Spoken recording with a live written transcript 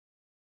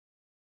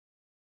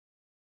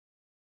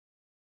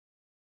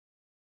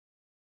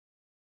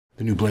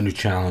The new Blender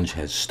challenge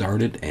has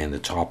started and the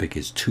topic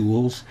is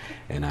tools,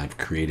 and I've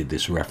created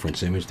this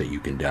reference image that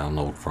you can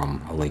download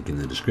from a link in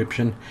the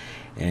description,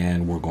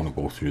 and we're going to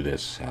go through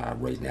this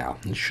right now.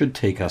 It should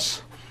take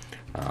us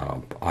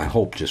I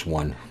hope just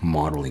one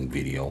modeling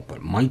video, but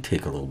it might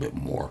take a little bit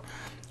more.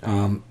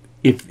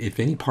 If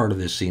any part of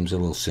this seems a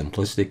little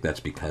simplistic, that's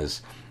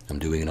because I'm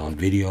doing it on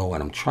video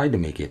and I'm trying to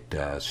make it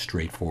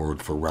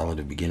straightforward for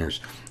relative beginners.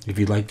 If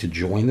you'd like to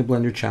join the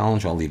Blender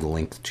challenge, I'll leave a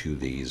link to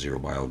the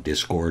ZeroBio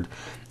Discord,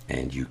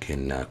 and you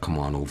can come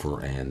on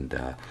over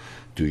and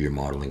do your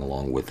modeling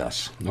along with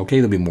us. Okay,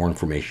 there'll be more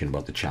information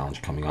about the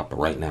challenge coming up, but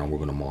right now we're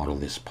going to model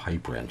this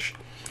pipe wrench.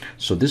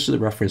 So this is the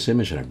reference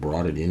image, and I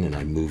brought it in and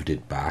I moved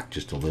it back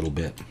just a little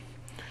bit.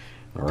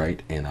 All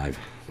right, and I've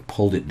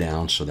pulled it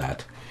down so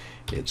that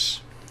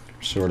it's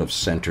sort of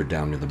centered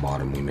down to the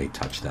bottom. We may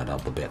touch that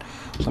up a bit.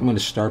 So I'm going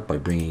to start by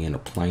bringing in a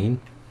plane,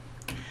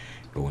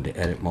 go into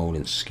edit mode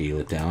and scale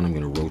it down. I'm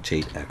going to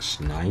rotate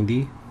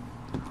X90.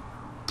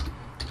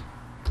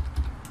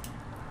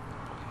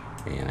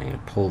 And I'm going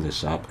to pull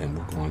this up, and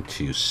we're going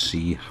to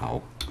see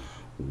how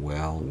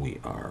well we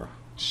are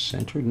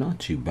centered. Not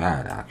too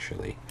bad,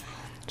 actually.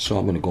 So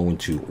I'm going to go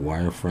into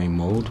wireframe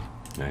mode.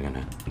 I'm going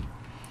to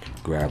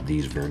grab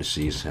these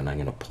vertices and I'm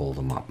going to pull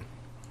them up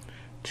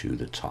to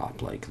the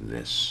top like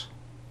this.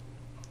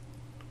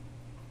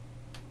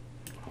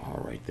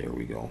 All right, there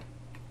we go.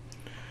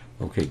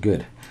 Okay,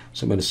 good.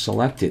 So I'm going to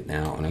select it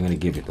now, and I'm going to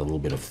give it a little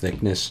bit of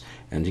thickness,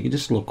 and you can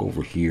just look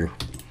over here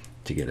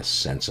to get a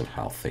sense of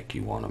how thick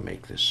you want to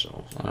make this.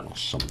 So I don't know,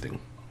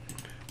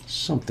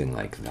 something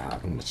like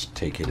that. And let's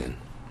take it and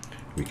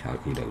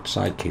recalculate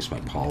outside in case my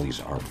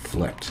polys are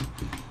flipped.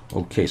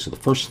 Okay, so the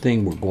first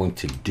thing we're going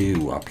to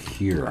do up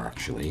here,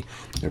 actually,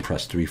 I'm going to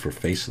press 3 for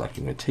face select.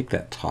 I'm going to take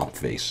that top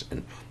face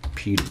and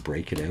P to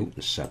break it out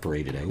and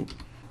separate it out.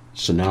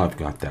 So now I've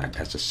got that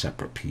as a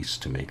separate piece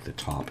to make the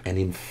top. And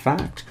in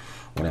fact,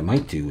 what I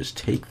might do is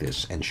take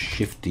this and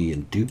Shift D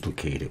and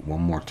duplicate it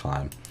one more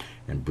time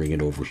and bring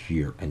it over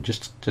here and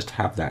just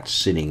have that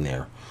sitting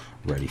there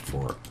ready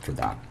for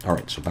that. All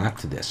right, so back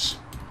to this.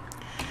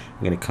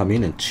 I'm going to come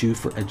in and 2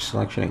 for edge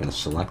selection. I'm going to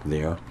select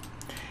there,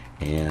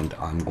 and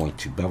I'm going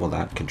to bevel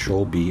that,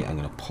 Control B. I'm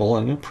going to pull,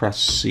 I'm going to press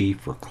C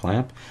for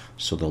clamp,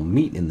 so they'll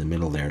meet in the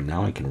middle there.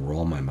 Now I can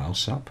roll my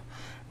mouse up,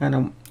 and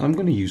I'm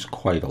going to use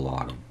quite a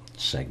lot of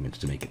segments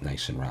to make it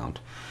nice and round.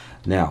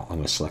 Now I'm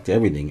going to select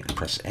everything and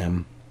press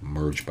M,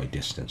 merge by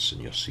distance,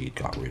 and you'll see it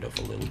got rid of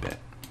a little bit.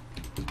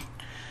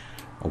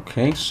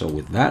 Okay, so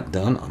with that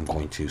done, I'm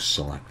going to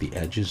select the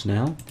edges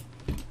now,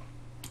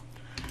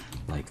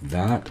 like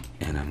that,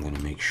 and I'm going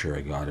to make sure I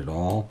got it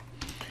all,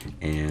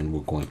 and we're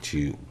going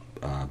to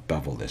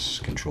bevel this,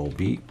 Control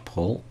B,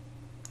 pull,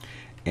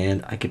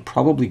 and I could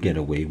probably get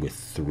away with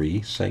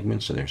 3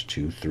 segments, so there's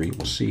 2, 3,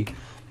 we'll see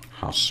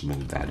how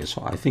smooth that is.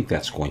 So I think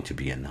that's going to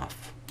be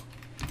enough.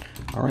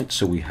 All right,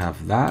 so we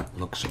have that,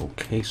 looks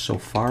okay so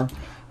far.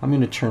 I'm going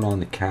to turn on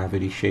the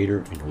cavity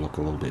shader and it'll look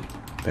a little bit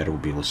better.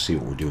 We'll be able to see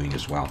what we're doing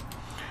as well.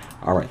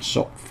 All right,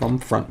 so from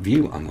front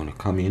view, I'm going to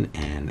come in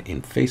and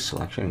in face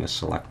selection, I'm going to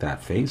select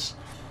that face,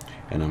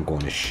 and I'm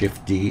going to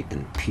Shift D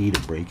and P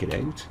to break it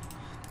out.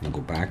 And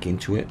go back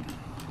into it,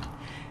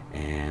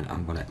 and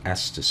I'm going to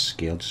S to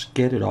scale, just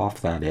get it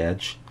off that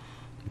edge,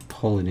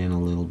 pull it in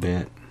a little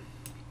bit,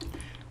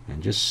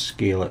 and just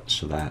scale it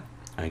so that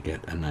I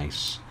get a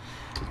nice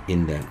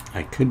indent.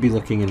 I could be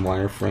looking in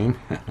wireframe.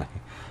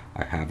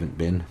 I haven't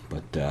been,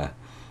 but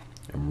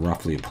I'm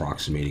roughly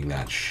approximating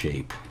that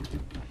shape.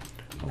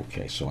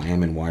 Okay, so I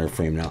am in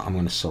wireframe now. I'm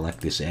going to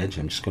select this edge.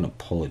 I'm just going to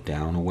pull it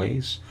down a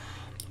ways,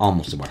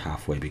 almost about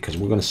halfway, because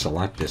we're going to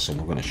select this and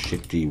we're going to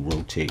Shift D,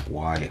 rotate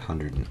Y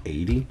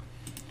 180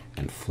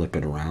 and flip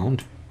it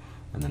around,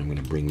 and then I'm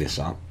going to bring this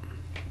up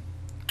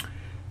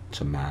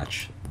to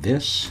match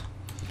this.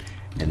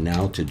 And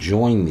now to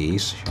join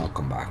these, I'll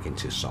come back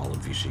into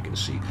solid view so you can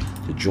see.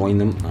 To join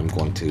them, I'm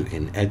going to,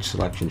 in edge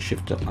selection,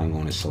 Shift up, I'm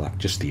going to select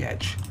just the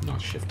edge, not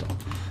Shift up,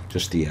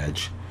 just the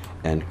edge,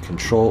 and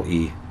Control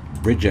E,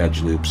 bridge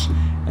edge loops,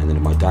 and then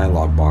in my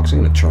dialog box, I'm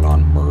going to turn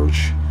on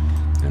merge,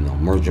 and I'll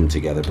merge them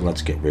together, but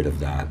let's get rid of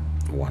that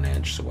one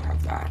edge, so we'll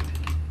have that.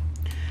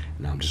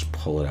 Now just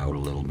pull it out a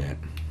little bit.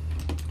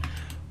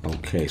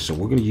 Okay, so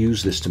we're going to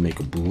use this to make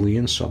a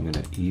boolean, so I'm going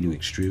to E to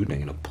extrude, and I'm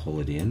going to pull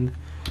it in,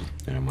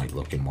 and I might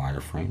look in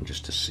wireframe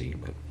just to see,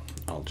 but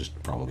I'll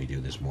just probably do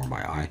this more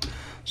by eye.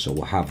 So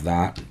we'll have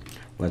that.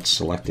 Let's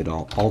select it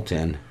all,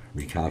 Alt-N,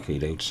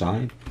 recalculate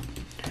outside,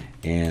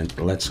 and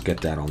let's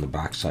get that on the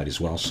back side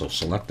as well. So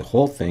select the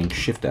whole thing,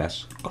 Shift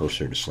S,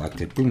 cursor to select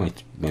it, bring my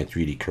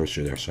 3D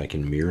cursor there so I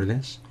can mirror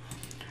this,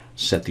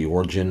 set the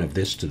origin of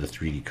this to the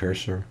 3D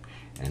cursor,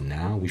 and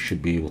now we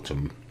should be able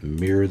to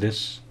mirror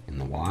this in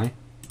the Y,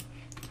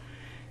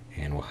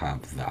 and we'll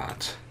have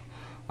that.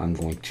 I'm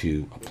going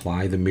to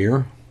apply the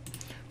mirror,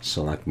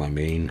 select my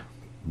main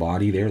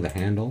body there, the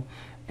handle,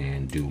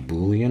 and do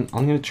boolean.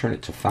 I'm going to turn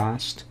it to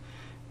fast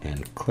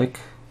and click,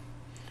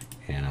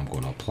 and I'm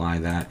going to apply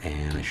that,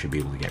 and I should be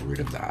able to get rid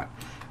of that,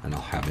 and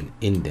I'll have an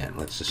indent.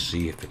 Let's just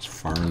see if it's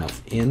far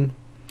enough in.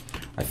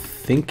 I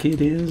think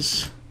it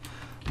is.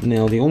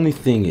 Now the only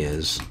thing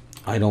is,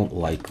 I don't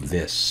like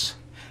this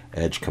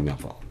edge coming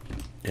up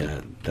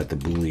that the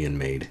Boolean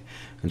made.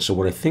 And so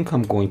what I think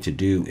I'm going to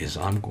do is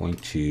I'm going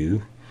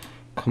to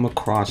come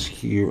across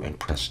here and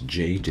press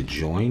J to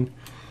join.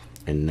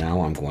 And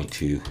now I'm going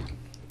to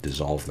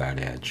dissolve that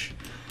edge.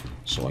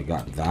 So I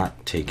got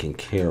that taken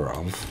care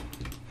of.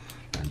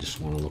 I just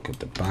want to look at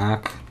the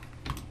back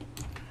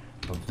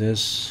of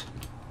this.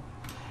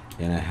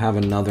 And I have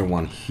another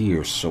one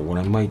here. So what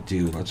I might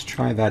do, let's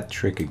try that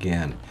trick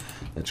again.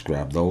 Let's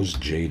grab those,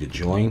 J to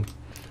join.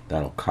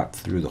 That'll cut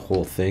through the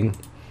whole thing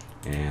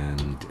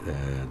and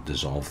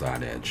dissolve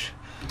that edge.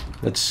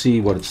 Let's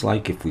see what it's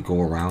like if we go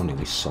around and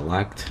we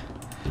select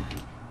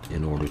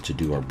in order to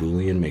do our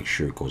Boolean. Make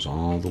sure it goes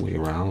all the way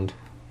around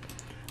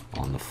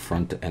on the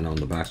front and on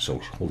the back. So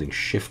holding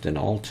Shift and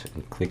Alt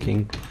and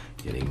clicking,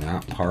 getting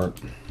that part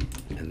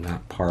and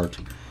that part.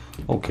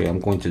 Okay, I'm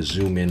going to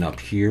zoom in up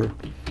here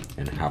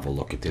and have a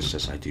look at this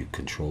as I do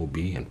Control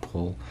B and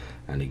pull.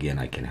 And again,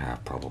 I can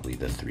have probably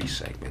the 3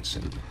 segments.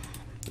 And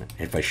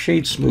if I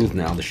shade smooth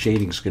now, the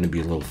shading is going to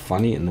be a little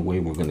funny, and the way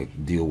we're going to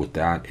deal with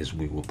that is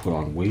we will put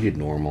on weighted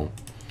normal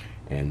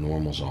and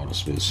normal's auto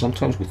smooth.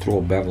 Sometimes we throw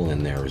a bevel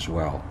in there as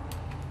well.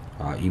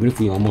 Even if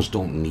we almost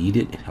don't need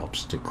it, it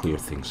helps to clear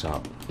things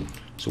up.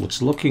 So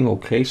it's looking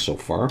okay so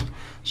far.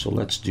 So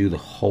let's do the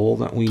hole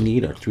that we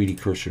need. Our 3D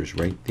cursor is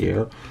right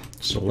there.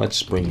 So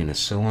let's bring in a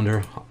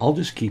cylinder. I'll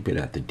just keep it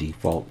at the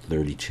default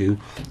 32.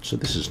 So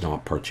this is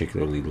not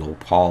particularly low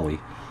poly.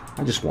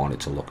 I just want it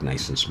to look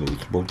nice and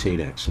smooth. Rotate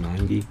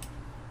X90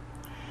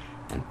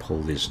 and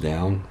pull this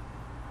down.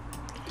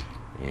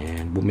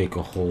 And we'll make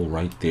a hole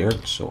right there.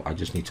 So I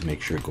just need to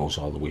make sure it goes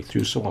all the way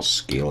through. So I'll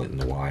scale it in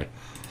the Y.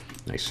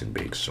 Nice and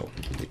big so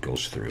it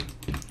goes through.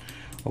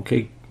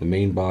 Okay, the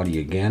main body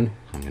again,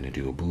 I'm going to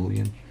do a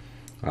Boolean.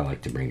 I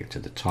like to bring it to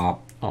the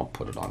top. I'll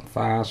put it on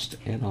fast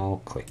and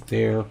I'll click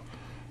there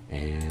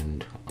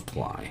and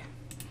apply.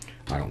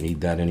 I don't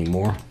need that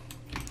anymore.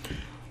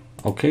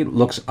 Okay,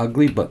 looks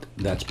ugly, but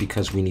that's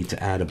because we need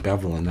to add a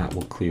bevel and that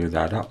will clear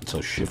that up.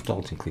 So Shift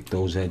Alt and click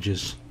those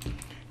edges.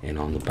 And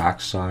on the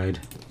back side,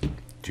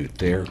 do it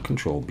there,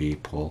 Control B,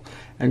 pull,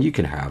 and you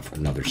can have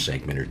another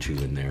segment or two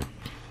in there.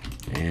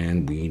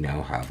 And we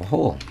now have a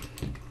hole.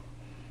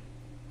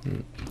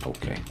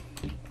 Okay.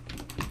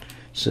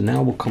 So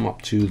now we'll come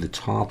up to the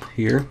top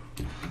here.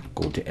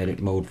 Go to edit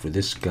mode for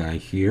this guy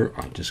here.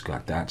 I just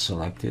got that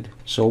selected.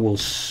 So we'll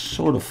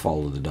sort of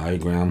follow the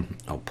diagram.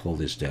 I'll pull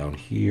this down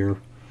here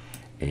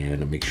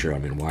and make sure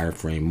I'm in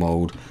wireframe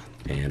mode.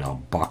 And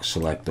I'll box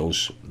select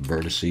those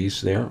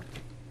vertices there.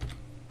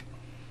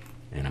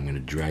 And I'm going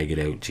to drag it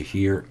out to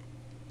here.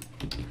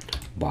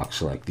 Box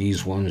select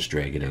these ones,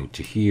 drag it out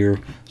to here,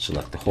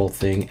 select the whole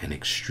thing and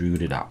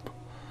extrude it up.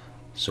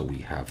 So we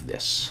have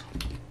this.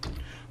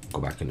 Go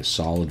back into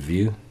solid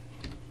view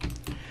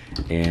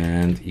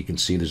and you can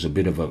see there's a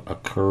bit of a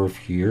curve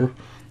here.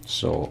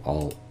 So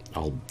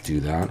I'll do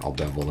that. I'll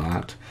bevel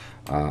that.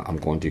 I'm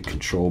going to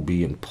Control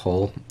B and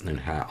pull,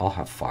 and I'll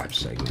have 5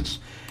 segments.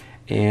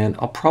 And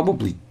I'll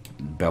probably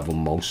bevel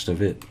most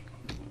of it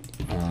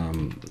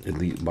at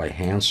least by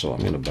hand, so I'm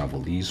going to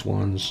bevel these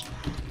ones.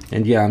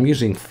 And yeah, I'm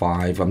using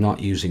 5. I'm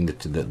not using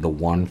the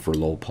 1 for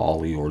low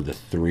poly or the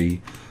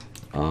 3,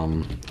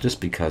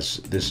 just because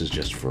this is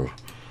just for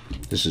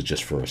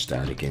a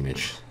static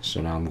image.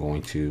 So now I'm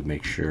going to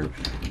make sure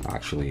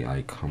actually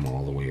I come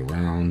all the way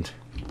around.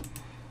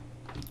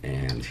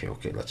 And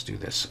okay, let's do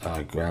this.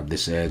 Grab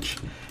this edge,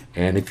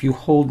 and if you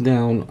hold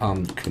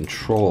down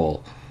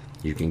Control,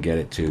 you can get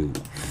it to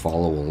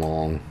follow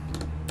along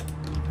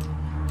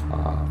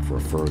for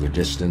a further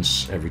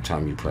distance every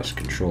time you press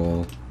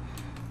Control,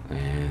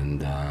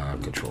 and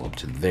Control up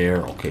to there.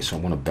 Okay, so I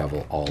want to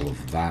bevel all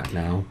of that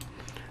now.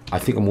 I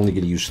think I'm only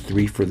going to use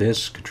 3 for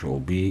this. Control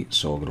B,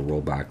 so I'm going to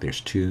roll back.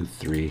 There's 2,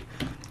 3,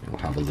 and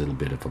we'll have a little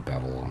bit of a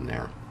bevel on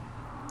there.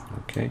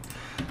 Okay,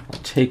 I'll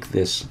take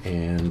this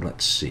and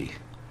let's see.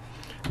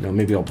 Now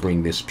maybe I'll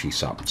bring this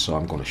piece up. So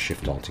I'm going to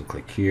Shift Alt and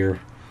click here.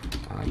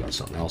 I got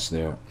something else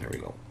there. There we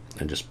go.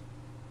 And just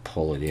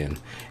pull it in.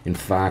 In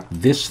fact,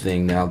 this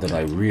thing, now that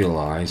I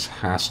realize,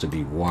 has to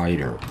be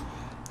wider.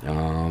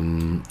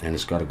 And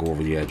it's got to go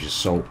over the edges.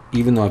 So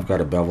even though I've got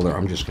a bevel there,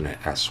 I'm just going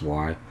to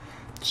SY.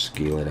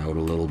 Scale it out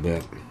a little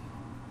bit.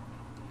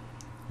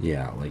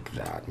 Yeah, like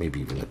that. Maybe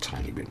even a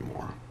tiny bit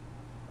more.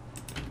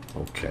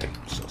 Okay,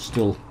 so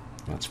still,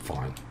 that's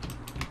fine.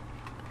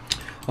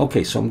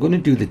 Okay, so I'm going to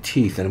do the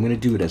teeth, and I'm going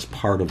to do it as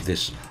part of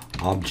this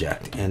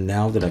object. And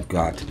now that I've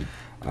got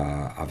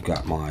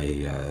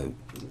my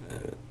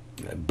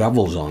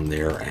bevels on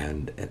there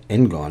and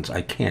n-gons,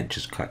 I can't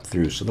just cut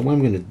through. So the way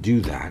I'm going to do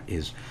that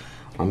is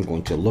I'm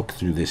going to look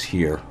through this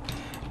here,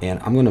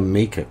 and I'm going to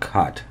make a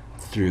cut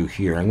through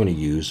here. I'm going to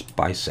use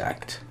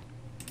bisect.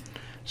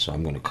 So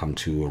I'm going to come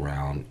to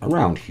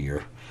around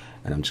here,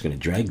 and I'm just going to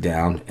drag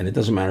down, and it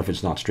doesn't matter if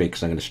it's not straight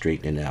because I'm going to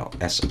straighten it out.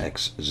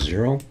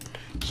 SX0.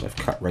 So I've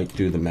cut right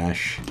through the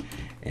mesh,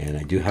 and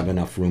I do have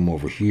enough room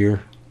over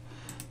here.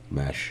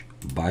 Mesh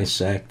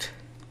bisect,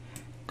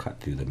 cut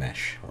through the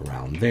mesh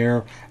around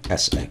there,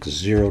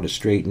 SX0 to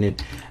straighten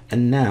it,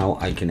 and now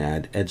I can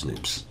add edge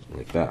loops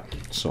like that.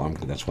 So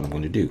that's what I'm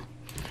going to do.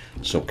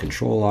 So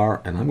Control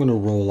R, and I'm going to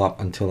roll up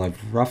until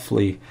I've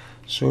roughly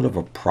sort of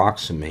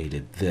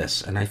approximated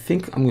this, and I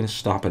think I'm going to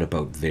stop it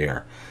about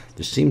there.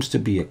 There seems to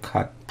be a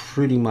cut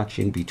pretty much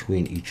in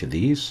between each of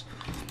these.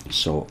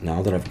 So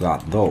now that I've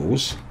got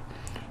those,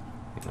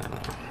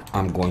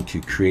 I'm going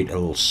to create a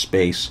little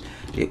space.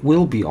 It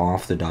will be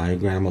off the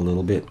diagram a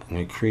little bit. I'm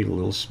going to create a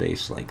little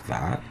space like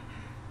that,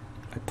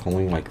 by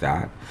pulling like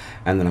that,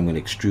 and then I'm going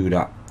to extrude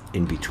up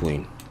in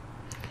between.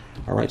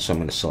 All right, so I'm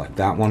going to select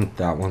that one,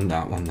 that one,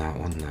 that one, that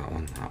one, that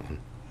one, that one,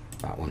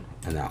 that one,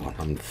 and that one.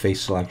 I'm in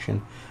face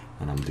selection,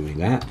 and I'm doing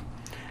that.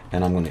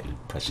 And I'm going to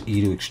press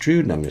E to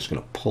extrude, and I'm just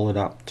going to pull it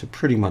up to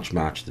pretty much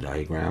match the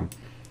diagram,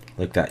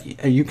 like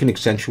that. You can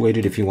accentuate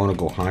it if you want to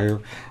go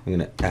higher. I'm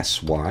going to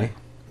SY,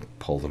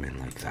 pull them in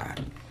like that.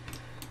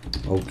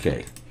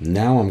 Okay,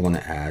 now I'm going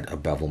to add a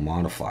bevel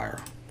modifier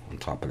on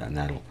top of that, and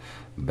that'll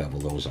bevel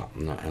those up.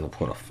 And I'll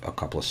put a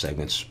couple of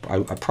segments. I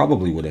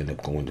probably would end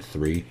up going to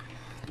 3.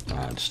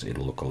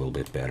 It'll look a little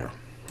bit better.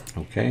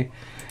 Okay,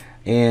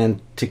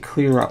 and to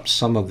clear up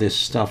some of this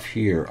stuff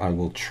here, I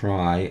will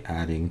try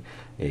adding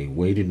a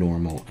weighted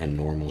normal and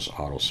normals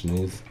auto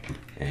smooth,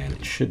 and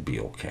it should be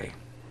okay.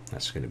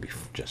 That's going to be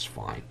just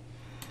fine.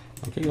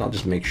 Okay, I'll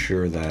just make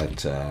sure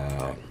that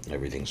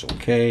everything's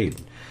okay.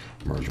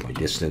 Merge my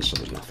distance, so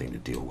there's nothing to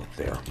deal with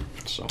there.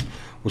 So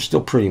we're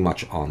still pretty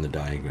much on the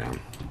diagram.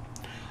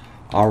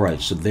 All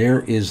right, so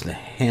there is the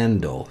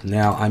handle.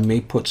 Now I may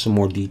put some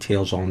more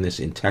details on this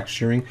in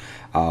texturing.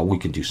 We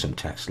can do some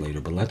text later,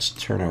 but let's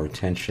turn our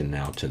attention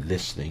now to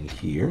this thing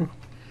here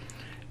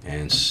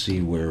and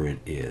see where it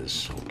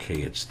is.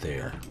 Okay, it's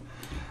there.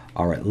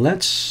 All right,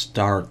 let's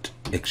start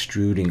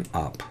extruding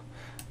up,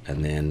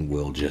 and then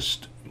we'll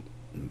just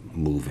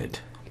move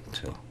it.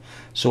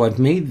 So I've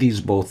made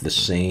these both the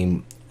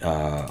same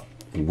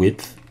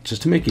width,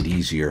 just to make it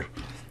easier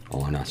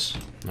on us.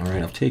 All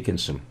right, I've taken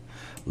some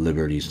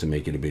liberties to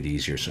make it a bit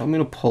easier. So I'm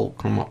going to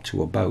come up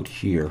to about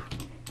here.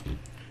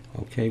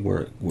 Okay,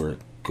 where it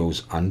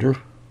goes under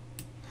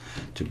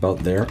to about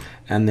there,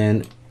 and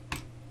then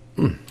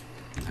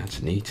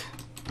that's neat.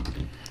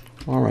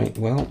 All right,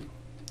 well,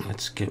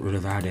 let's get rid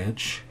of that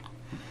edge,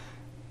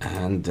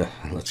 and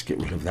let's get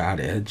rid of that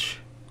edge.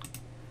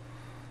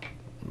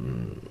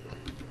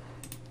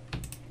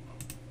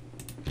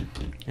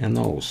 And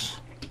those.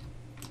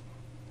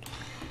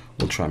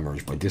 We'll try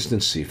merge by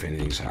distance, see if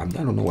anything's happened.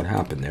 I don't know what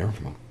happened there.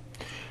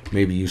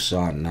 Maybe you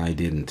saw it and I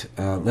didn't.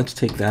 Let's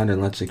take that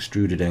and let's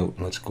extrude it out.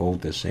 Let's go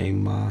with the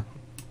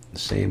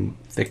same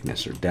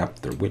thickness or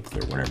depth or width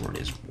or whatever it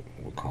is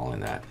we're calling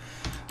that.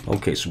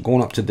 Okay, so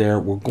going up to there,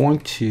 we're going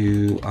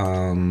to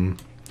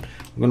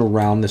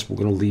round this. We're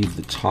going to leave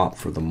the top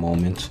for the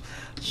moment.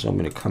 So I'm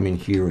going to come in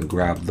here and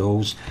grab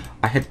those.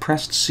 I had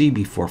pressed C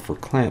before for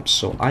clamps,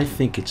 so I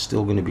think it's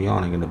still going to be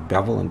on. I'm going to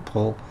bevel and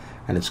pull,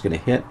 and it's going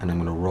to hit, and I'm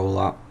going to roll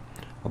up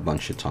a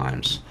bunch of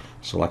times.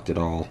 Select it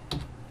all,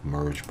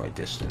 merge by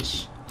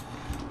distance.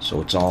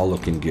 So it's all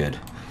looking good.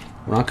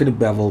 We're not going to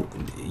bevel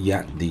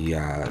yet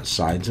the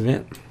sides of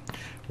it.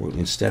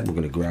 Instead, we're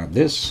going to grab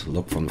this,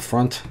 look from the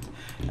front,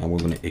 and we're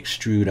going to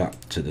extrude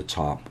up to the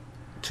top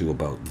to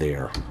about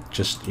there.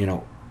 Just, you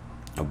know,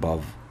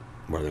 above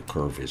where the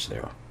curve is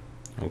there.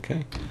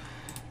 Okay,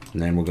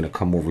 and then we're going to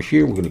come over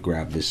here. We're going to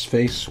grab this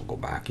face. We'll go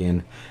back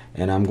in,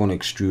 and I'm going to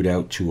extrude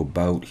out to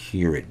about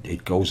here.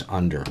 It goes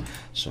under,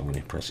 so I'm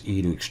going to press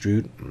E to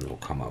extrude, and it'll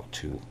come out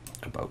to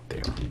about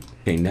there.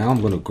 Okay, now I'm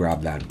going to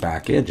grab that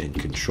back edge and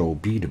Control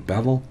B to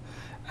bevel,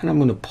 and I'm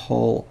going to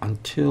pull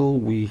until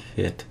we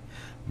hit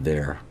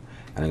there,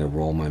 and I'm going to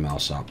roll my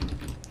mouse up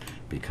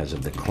because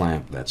of the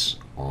clamp that's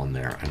on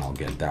there, and I'll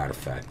get that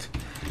effect.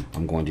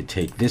 I'm going to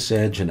take this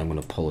edge and I'm going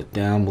to pull it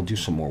down. We'll do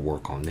some more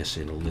work on this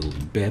in a little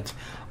bit.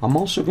 I'm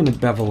also going to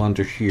bevel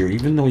under here.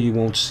 Even though you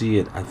won't see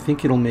it, I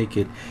think it'll make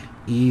it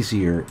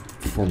easier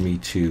for me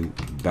to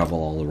bevel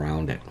all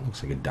around it.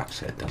 Looks like a duck's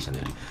head, doesn't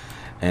it?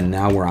 And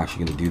now we're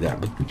actually going to do that.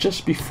 But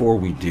just before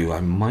we do, I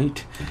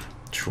might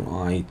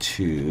try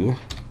to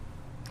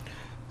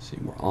see,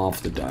 we're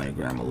off the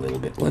diagram a little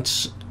bit.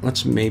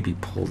 Let's maybe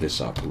pull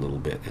this up a little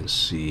bit and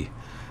see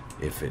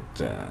if it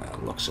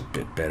looks a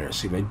bit better.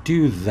 See, if I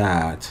do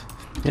that,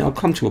 yeah, I'll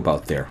come to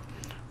about there.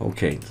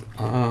 Okay,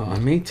 I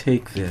may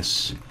take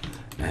this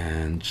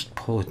and just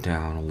pull it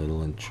down a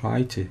little and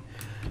try to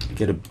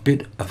get a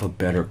bit of a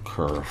better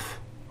curve.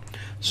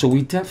 So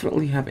we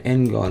definitely have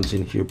N-gons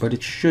in here, but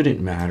it shouldn't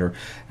matter,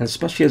 and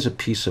especially as a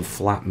piece of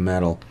flat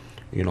metal,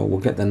 you know, we'll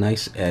get the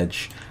nice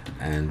edge,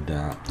 and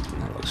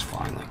that looks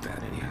fine like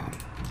that anyhow.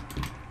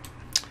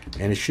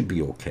 And it should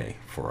be okay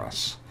for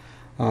us.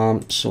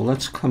 So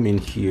let's come in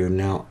here.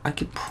 Now, I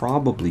could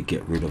probably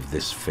get rid of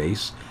this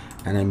face,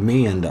 and I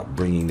may end up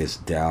bringing this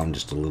down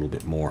just a little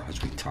bit more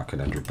as we tuck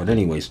it under. But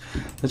anyways,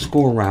 let's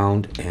go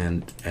around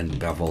and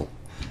bevel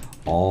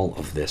all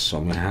of this. So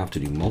I'm going to have to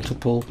do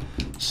multiple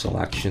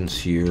selections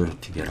here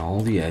to get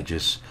all the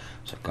edges.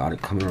 So I've got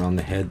it coming around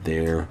the head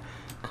there,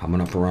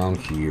 coming up around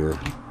here,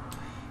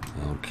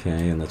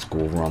 Okay, and let's go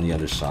over on the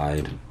other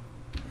side.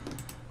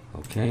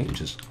 Okay,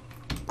 just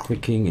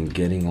clicking and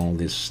getting all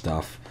this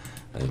stuff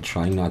and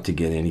trying not to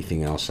get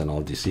anything else. And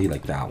I'll just see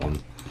like that one.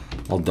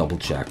 I'll double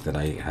check that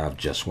I have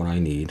just what I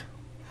need.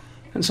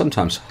 And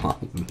sometimes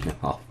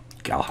I'll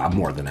have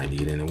more than I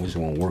need and it just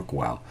won't work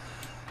well.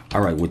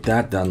 All right, with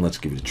that done, let's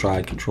give it a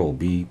try. Control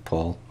B,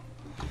 pull.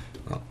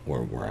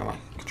 Where am I?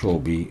 Control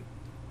B.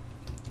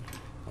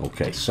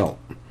 Okay, so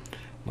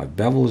my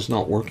bevel is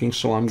not working,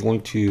 so I'm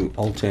going to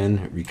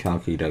Alt-N,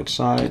 recalculate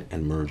outside,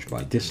 and merge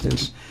by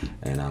distance.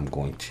 And I'm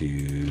going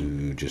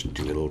to just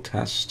do a little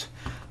test.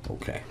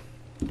 Okay.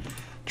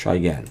 Try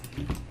again.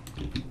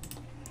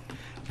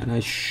 And I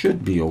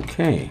should be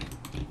okay.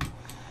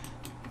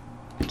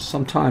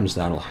 Sometimes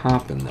that'll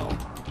happen, though.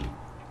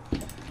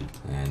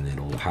 And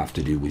it'll have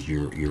to do with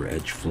your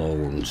edge flow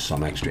and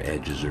some extra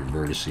edges or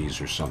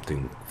vertices or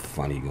something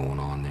funny going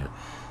on there.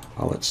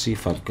 Let's see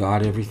if I've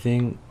got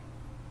everything.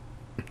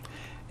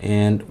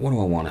 And what do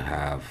I want to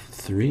have?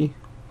 3?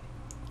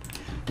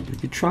 We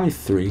could try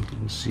 3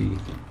 and see.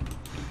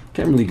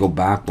 Can't really go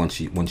back once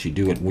you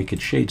do it. We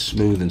could shade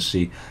smooth and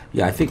see.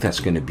 Yeah, I think that's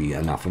going to be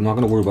enough. I'm not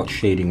going to worry about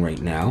shading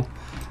right now.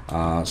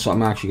 So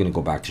I'm actually going to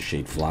go back to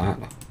shade flat.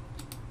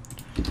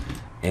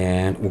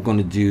 And we're going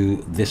to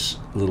do this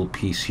little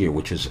piece here,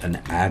 which is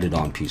an added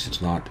on piece.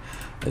 It's not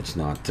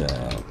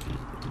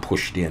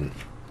pushed in.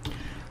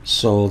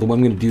 So the way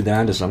I'm going to do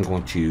that is I'm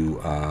going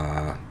to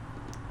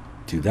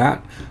do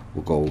that.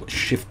 We'll go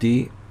Shift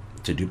D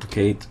to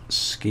duplicate,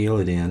 scale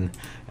it in,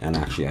 and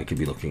actually I could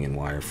be looking in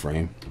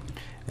wireframe.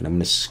 And I'm going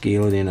to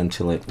scale it in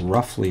until it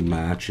roughly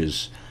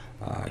matches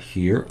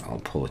here. I'll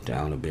pull it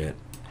down a bit.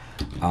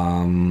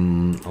 I'll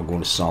go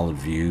into solid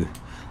view.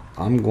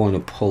 I'm going to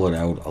pull it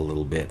out a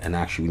little bit, and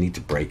actually we need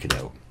to break it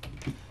out.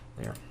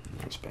 There,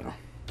 that's better.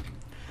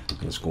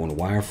 Let's go into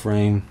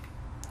wireframe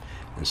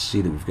and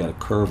see that we've got a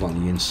curve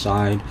on the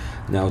inside.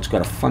 Now it's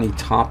got a funny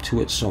top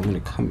to it, so I'm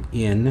going to come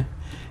in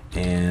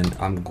and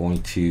I'm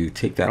going to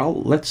take that.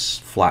 Let's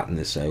flatten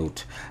this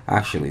out.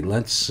 Actually,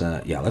 let's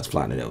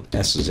flatten it out.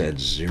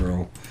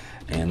 SZ0,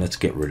 and let's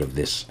get rid of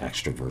this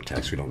extra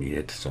vertex. We don't need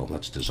it, so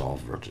let's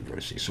dissolve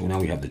vertices. So now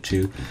we have the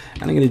 2,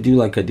 and I'm going to do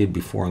like I did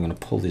before. I'm going to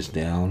pull this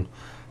down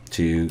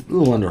to a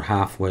little under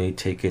halfway.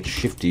 Take it,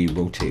 Shift D,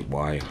 rotate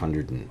Y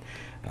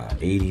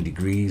 180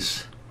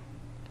 degrees.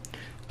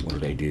 What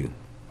did I do?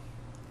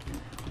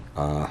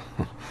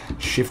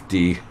 Shift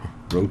D,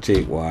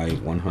 rotate Y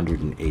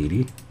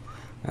 180.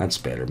 That's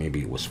better.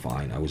 Maybe it was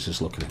fine. I was just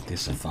looking at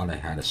this. I thought I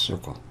had a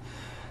circle.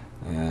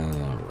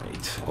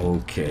 Alright.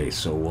 Okay,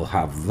 so we'll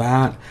have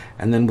that.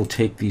 And then we'll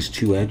take these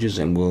 2 edges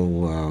and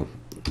we'll...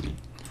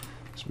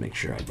 let's make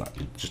sure I've got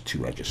just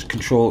 2 edges.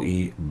 Control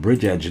E,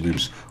 bridge edge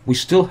loops. We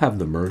still have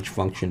the merge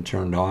function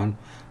turned on.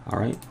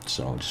 Alright,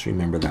 so just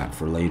remember that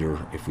for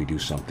later if we do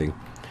something.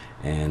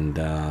 And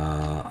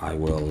I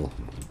will...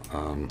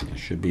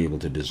 should be able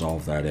to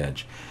dissolve that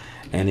edge.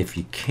 And if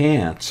you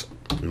can't,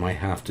 you might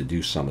have to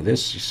do some of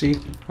this. You see,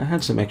 I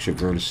had some extra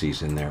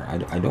vertices in there.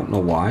 I don't know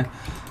why,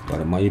 but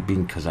it might have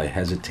been because I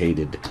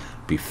hesitated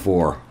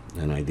before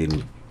and I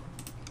didn't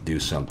do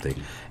something.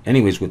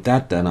 Anyways, with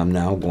that done, I'm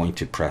now going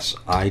to press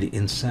I to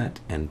inset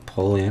and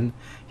pull in.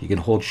 You can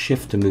hold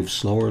Shift to move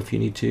slower if you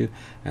need to,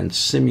 and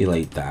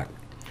simulate that.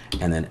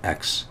 And then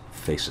X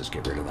faces,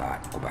 get rid of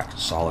that. Go back to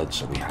solid,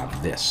 so we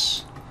have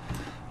this.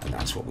 And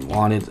that's what we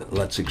wanted.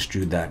 Let's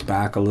extrude that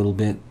back a little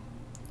bit.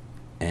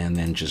 And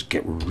then just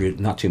get rid,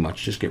 not too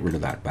much, just get rid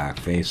of that back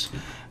face.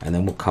 And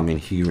then we'll come in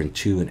here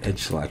into an edge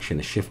selection,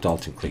 a Shift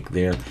Alt and click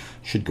there.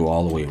 Should go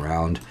all the way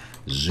around.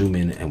 Zoom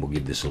in and we'll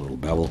give this a little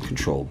bevel.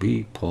 Control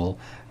B, pull,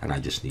 and I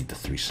just need the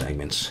 3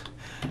 segments.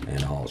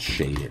 And I'll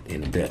shade it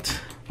in a bit.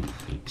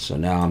 So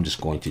now I'm just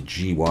going to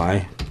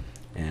GY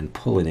and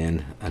pull it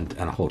in and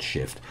hold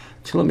Shift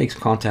till it makes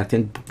contact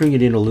and bring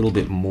it in a little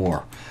bit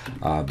more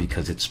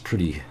because it's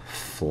pretty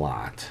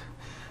flat.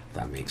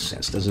 That makes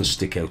sense. Doesn't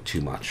stick out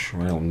too much.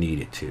 I don't need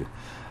it to.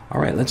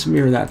 All right, let's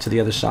mirror that to the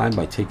other side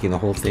by taking the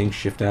whole thing,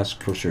 Shift S,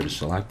 cursor to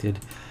selected,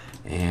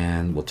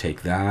 and we'll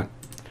take that,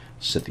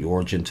 set the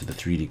origin to the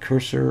 3D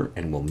cursor,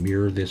 and we'll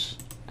mirror this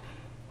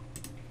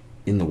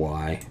in the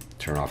Y,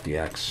 turn off the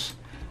X,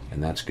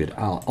 and that's good.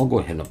 I'll go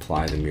ahead and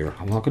apply the mirror.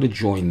 I'm not going to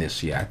join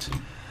this yet.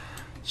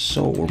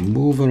 So we're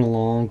moving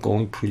along,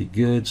 going pretty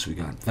good. So we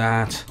got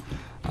that.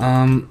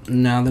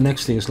 Now the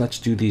next thing is let's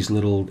do these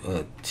little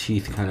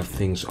teeth kind of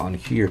things on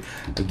here.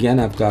 Again,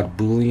 I've got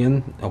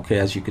Boolean. Okay,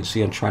 as you can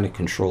see, I'm trying to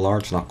control R.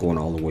 It's not going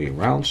all the way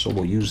around, so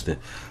we'll use the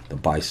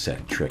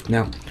bisect trick.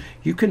 Now,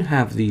 you can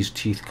have these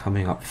teeth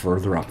coming up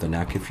further up the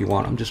neck if you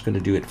want. I'm just going to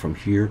do it from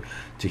here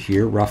to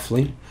here,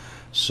 roughly.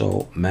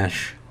 So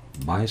mesh,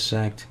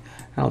 bisect.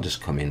 I'll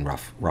just come in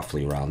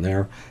roughly around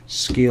there.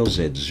 Scale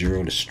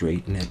Z0 to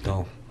straighten it,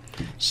 though.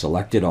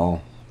 Select it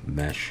all,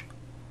 mesh,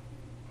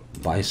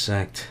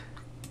 bisect,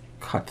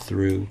 cut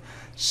through,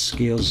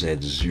 scale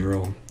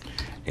Z0,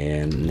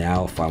 and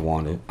now if I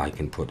want to, I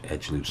can put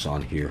edge loops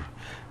on here.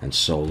 And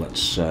so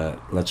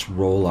let's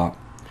roll up,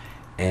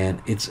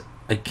 and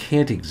I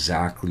can't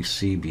exactly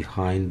see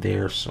behind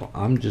there, so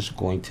I'm just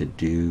going to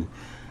do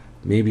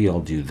maybe I'll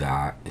do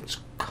that. It's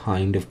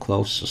kind of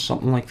close, so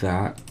something like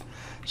that.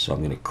 So I'm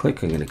going to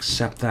click, I'm going to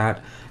accept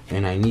that,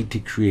 and I need to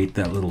create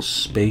that little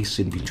space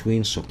in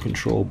between, so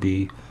Control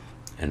B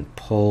and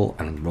pull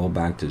and roll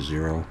back to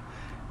 0.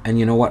 And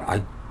you know what,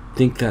 I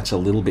think that's a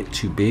little bit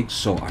too big,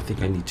 so I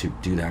think I need to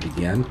do that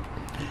again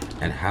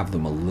and have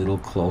them a little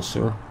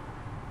closer.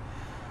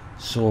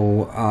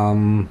 So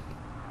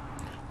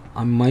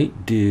I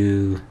might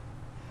do,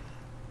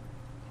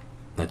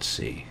 let's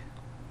see,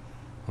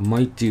 I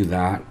might do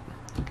that,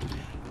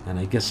 and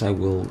I guess I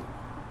will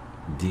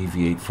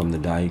deviate from the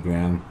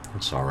diagram.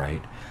 It's all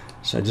right.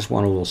 So I just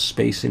want a little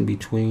space in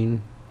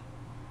between,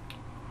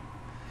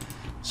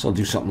 so I'll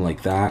do something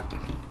like that.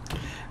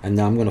 And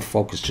now I'm going to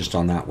focus just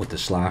on that with the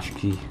slash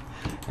key,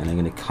 and I'm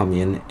going to come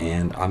in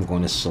and I'm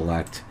going to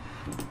select,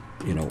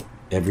 you know,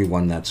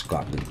 everyone that's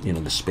got the, you know,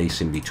 the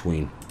space in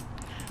between.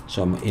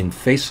 So I'm in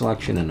face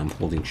selection and I'm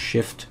holding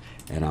shift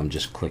and I'm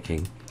just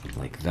clicking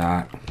like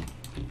that,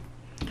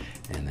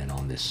 and then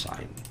on this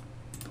side.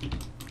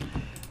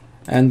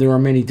 And there are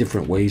many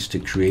different ways to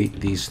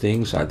create these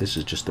things. This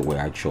is just the way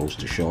I chose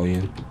to show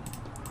you.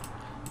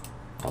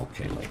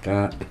 Okay, like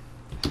that.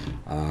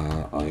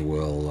 I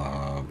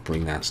will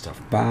bring that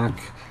stuff back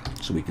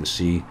so we can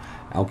see.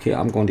 Okay,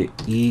 I'm going to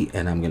E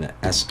and I'm going to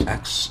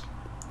SX.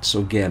 So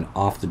again,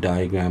 off the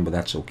diagram, but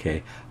that's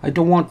okay. I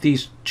don't want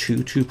these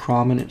too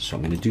prominent, so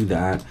I'm going to do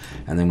that,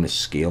 and then I'm going to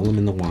scale them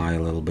in the Y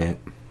a little bit.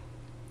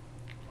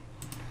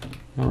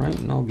 All right,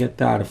 and I'll get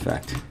that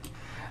effect.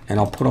 And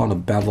I'll put on a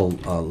bevel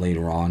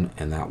later on,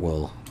 and that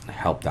will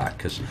help that,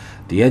 because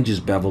the edge is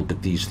beveled,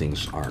 but these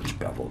things aren't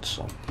beveled,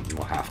 so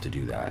we'll have to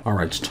do that. All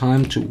right, it's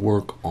time to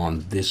work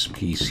on this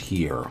piece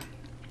here.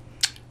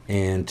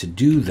 And to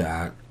do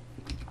that,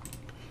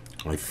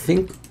 I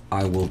think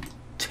I will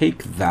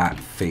take that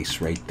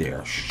face right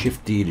there,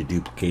 Shift D to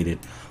duplicate it,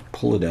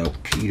 pull it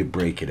out, P to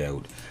break it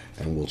out,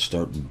 and we'll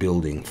start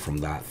building from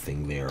that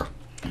thing there.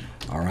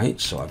 All right,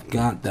 so I've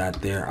got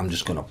that there. I'm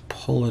just going to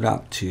pull it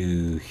up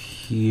to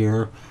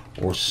here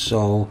or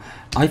so.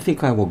 I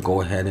think I will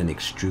go ahead and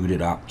extrude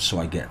it up so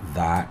I get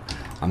that.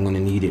 I'm going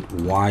to need it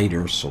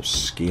wider, so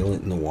scale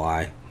it in the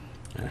Y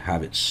and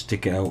have it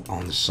stick out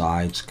on the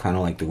sides, kind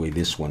of like the way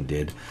this one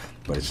did,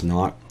 but it's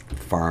not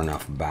far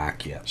enough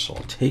back yet. So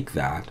I'll take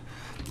that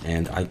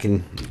and I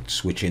can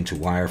switch into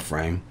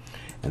wireframe,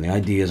 and the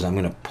idea is I'm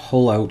going to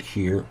pull out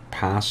here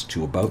past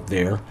to about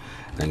there,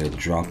 and I'm going to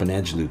drop an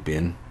edge loop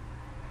in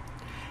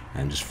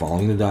and just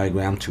following the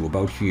diagram to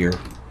about here.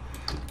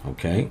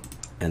 Okay,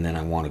 and then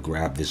I want to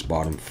grab this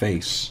bottom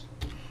face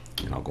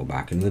and I'll go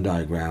back into the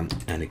diagram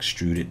and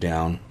extrude it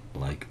down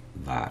like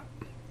that,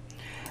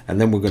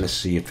 and then we're going to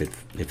see if it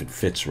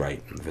fits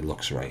right, if it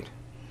looks right.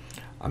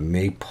 I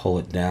may pull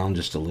it down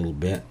just a little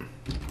bit.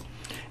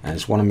 I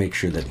just want to make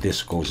sure that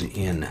this goes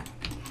in.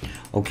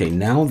 Okay,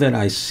 now that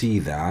I see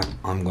that,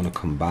 I'm going to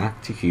come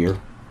back to here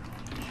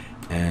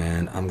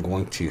and I'm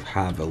going to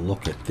have a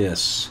look at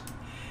this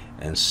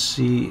and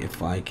see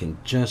if I can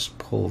just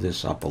pull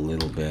this up a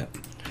little bit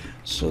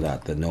so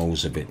that the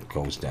nose of it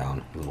goes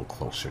down a little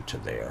closer to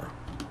there.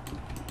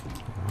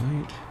 All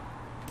right.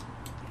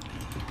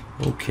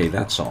 Okay,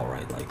 that's all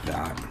right like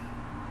that.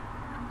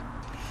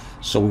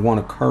 So we want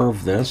to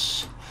curve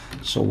this.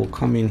 So we'll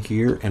come in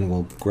here and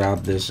we'll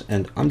grab this,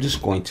 and I'm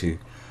just going to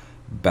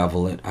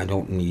bevel it. I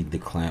don't need the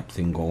clamp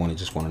thing going. I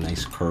just want a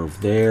nice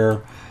curve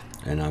there,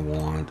 and I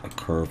want a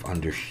curve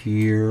under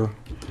here.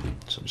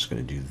 So I'm just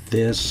going to do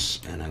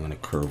this, and I'm going to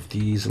curve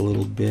these a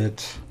little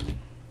bit,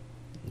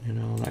 you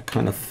know, that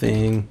kind of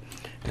thing.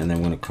 And then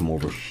I'm going to come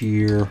over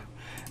here.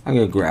 I'm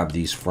going to grab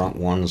these front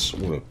ones. I'm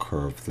going to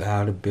curve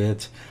that a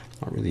bit.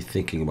 Not really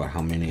thinking about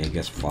how many, I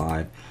guess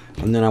 5.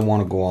 And then I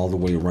want to go all the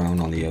way around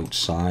on the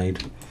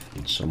outside.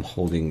 So I'm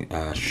holding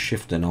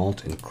Shift and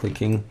Alt and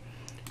clicking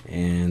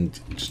and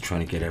just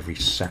trying to get every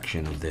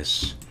section of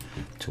this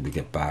till we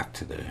get back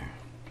to there.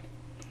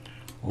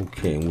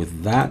 Okay, and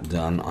with that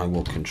done, I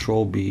will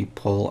Control B,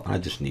 pull. I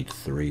just need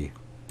 3.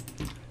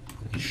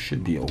 It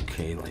should be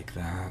okay like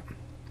that.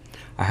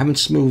 I haven't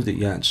smoothed it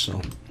yet,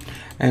 so.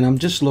 And I'm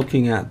just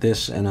looking at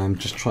this and I'm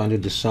just trying to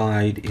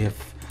decide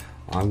if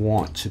I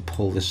want to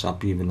pull this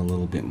up even a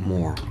little bit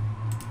more.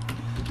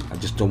 I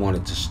just don't want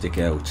it to stick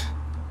out.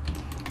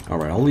 All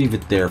right, I'll leave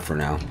it there for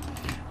now.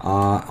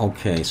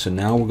 Okay, so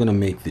now we're gonna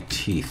make the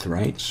teeth,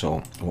 right?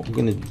 So what we're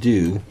gonna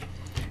do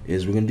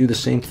is we're gonna do the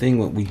same thing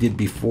what we did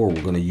before.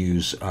 We're gonna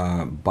use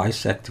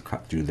bisect to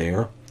cut through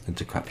there and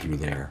to cut through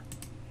there.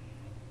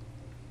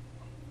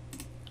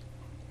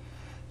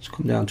 Let's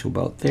come down to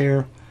about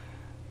there,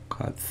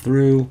 cut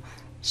through,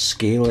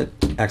 scale it,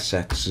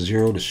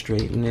 XX0 to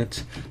straighten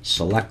it,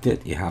 select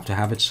it. You have to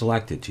have it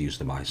selected to use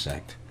the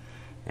bisect.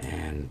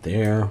 And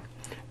there,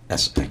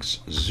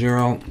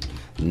 SX0.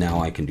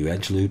 Now I can do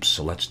edge loops,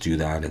 so let's do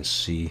that and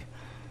see.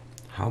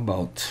 How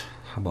about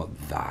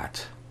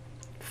that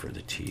for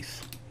the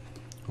teeth?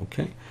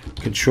 Okay,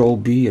 Control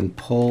B and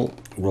pull,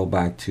 roll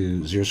back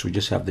to 0, so we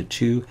just have the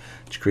 2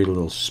 to create a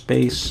little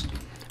space.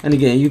 And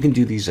again, you can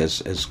do these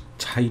as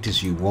tight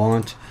as you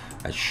want,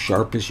 as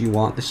sharp as you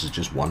want. This is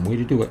just one way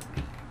to do it.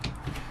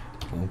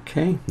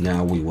 Okay,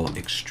 now we will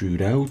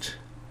extrude out,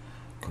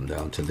 come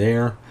down to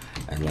there,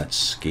 and let's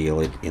scale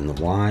it in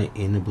the Y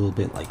in a little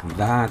bit like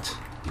that.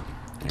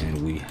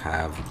 And we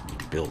have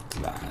built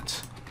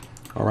that.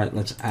 All right,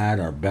 let's add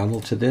our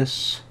bevel to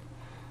this.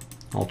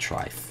 I'll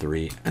try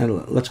 3,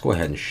 and let's go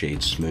ahead and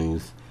shade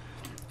smooth.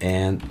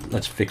 And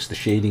let's fix the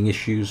shading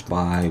issues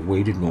by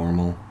weighted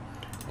normal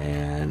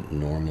and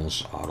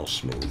normal's auto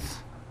smooth.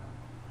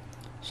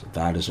 So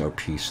that is our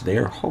piece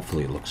there.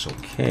 Hopefully it looks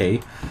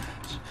okay.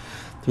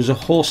 There's a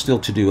hole still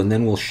to do, and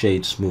then we'll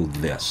shade smooth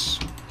this.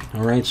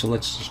 All right, so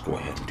let's just go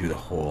ahead and do the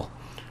hole.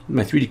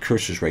 My 3D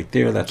cursor's right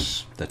there.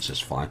 That's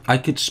just fine. I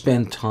could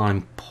spend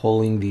time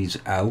pulling these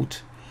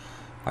out.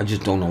 I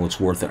just don't know it's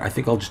worth it. I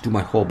think I'll just do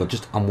my hole,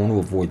 but I want to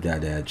avoid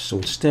that edge. So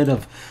instead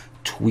of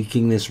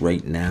tweaking this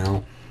right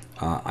now,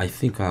 I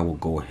think I will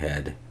go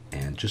ahead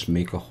and just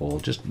make a hole,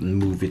 just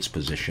move its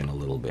position a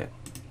little bit.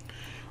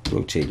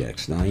 Rotate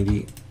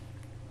X90,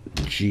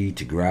 G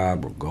to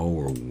grab or go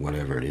or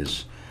whatever it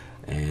is,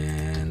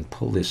 and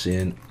pull this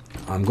in.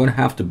 I'm going to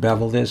have to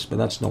bevel this, but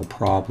that's no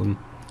problem.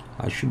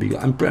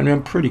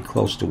 I'm pretty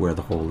close to where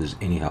the hole is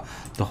anyhow.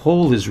 The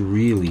hole is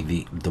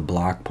really the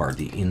black part,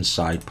 the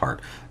inside part,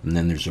 and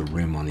then there's a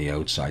rim on the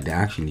outside. I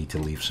actually need to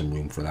leave some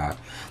room for that.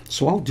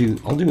 So I'll do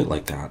it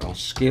like that. I'll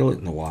scale it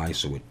in the Y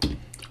so it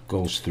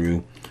goes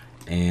through,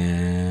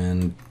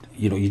 and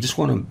you just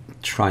want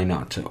to try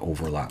not to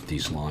overlap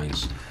these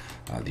lines,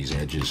 these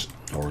edges,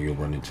 or you'll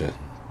run into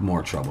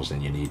more troubles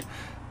than you need.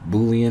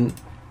 Boolean,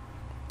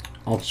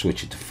 I'll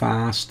switch it to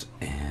fast,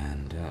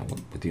 and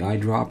with the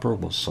eyedropper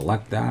we'll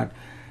select that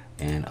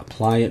and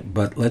apply it,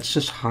 but let's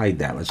just hide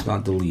that. Let's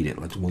not delete it.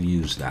 We'll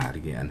use that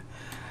again.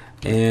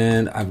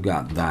 And I've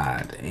got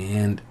that,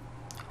 and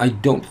I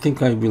don't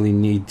think I really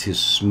need to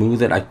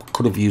smooth it. I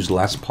could have used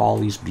less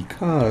polys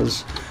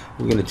because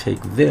we're going to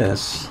take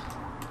this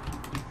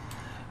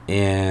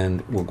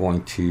and we're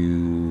going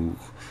to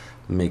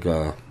make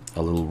a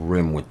little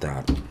rim with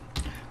that.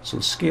 So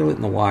let's scale it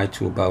in the Y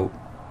to about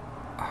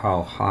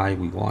how high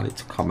we want it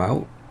to come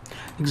out.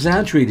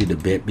 Exaggerate it a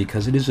bit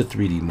because it is a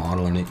 3D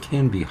model and it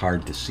can be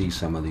hard to see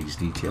some of these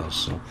details.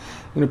 So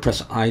I'm going to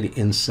press I to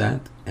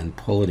inset and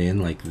pull it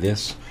in like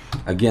this.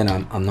 Again,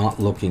 I'm not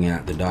looking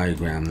at the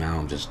diagram now.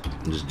 I'm just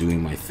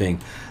doing my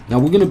thing. Now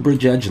we're going to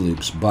bridge edge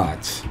loops,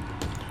 but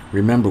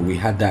remember we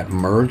had that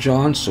merge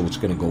on, so it's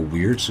going to go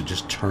weird. So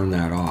just turn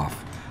that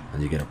off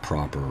and you get a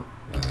proper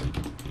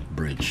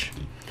bridge.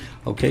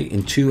 Okay,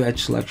 in 2,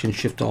 edge selection,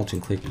 Shift Alt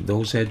and click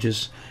those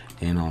edges,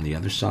 and on the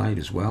other side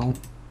as well.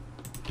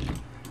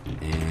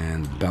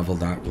 And bevel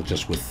that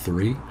with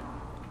 3.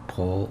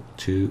 Pull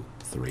 2,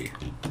 3.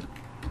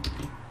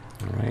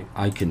 Alright,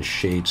 I can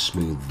shade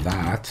smooth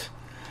that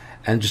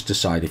and just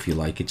decide if you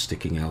like it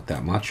sticking out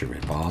that much or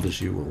it bothers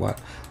you or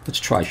what. Let's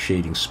try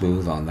shading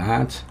smooth on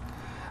that.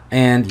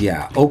 And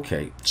yeah,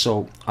 okay,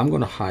 so I'm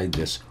going to hide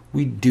this.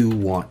 We do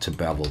want to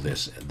bevel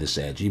this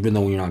edge, even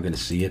though you're not going to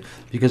see it,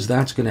 because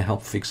that's going to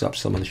help fix up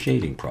some of the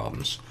shading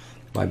problems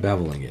by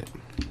beveling it.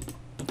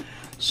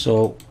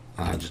 So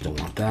I just don't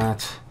want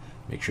that.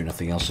 Make sure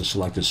nothing else is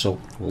selected. So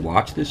we'll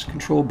watch this,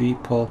 Control B,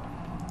 pull,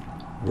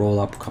 roll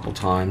up a couple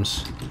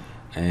times,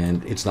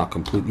 and it's not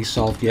completely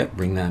solved yet.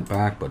 Bring that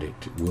back, but it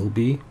will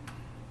be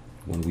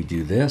when we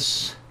do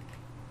this.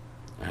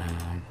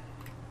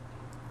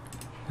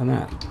 And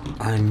that.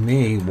 I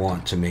may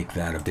want to make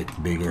that a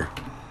bit bigger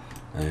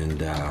and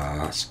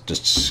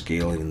just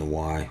scale it in the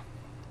Y,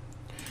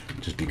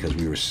 just because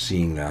we were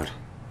seeing that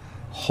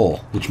hole,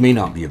 which may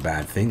not be a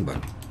bad thing,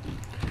 but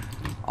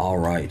all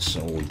right,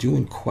 so we're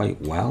doing quite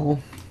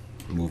well.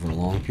 Moving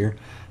along here.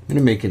 I'm going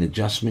to make an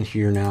adjustment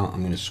here now. I'm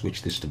going to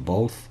switch this to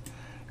both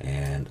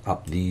and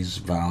up these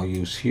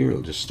values here.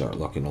 It'll just start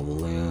looking a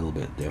little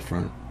bit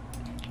different.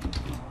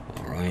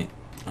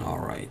 All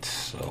right,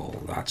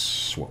 so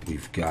that's what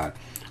we've got.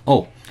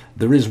 Oh,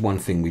 there is one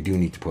thing we do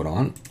need to put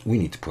on. We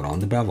need to put on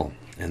the bevel,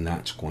 and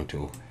that's going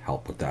to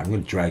help with that. I'm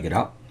going to drag it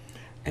up,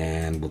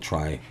 and we'll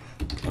try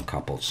a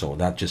couple. So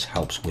that just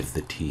helps with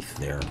the teeth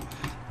there.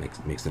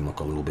 Makes them look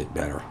a little bit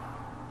better.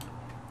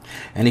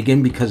 And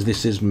again, because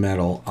this is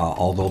metal,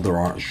 although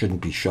there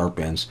shouldn't be sharp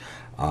ends,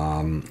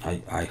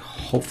 I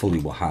hopefully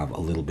will have a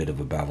little bit of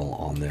a bevel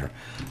on there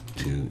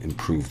to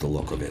improve the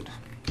look of it.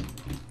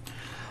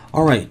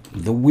 All right,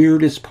 the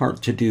weirdest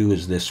part to do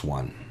is this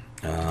one.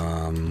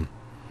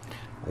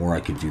 Or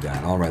I could do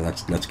that. All right,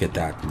 let's get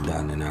that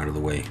done and out of the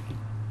way.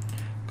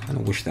 Kind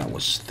of wish that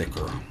was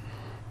thicker.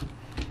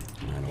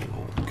 I don't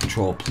know.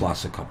 Control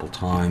plus a couple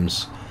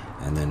times,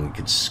 and then we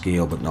could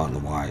scale, but not in the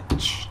Y.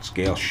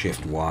 Scale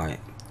Shift Y.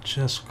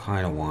 Just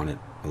kind of want it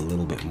a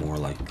little bit more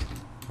like,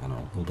 I don't know,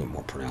 a little bit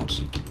more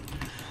pronounced.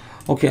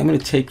 Okay, I'm going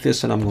to take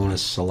this and I'm going to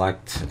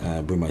select,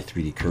 bring my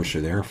 3D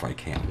cursor there if I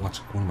can.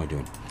 What am I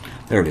doing?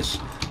 There it is.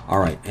 All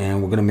right,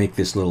 and we're going to make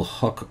this little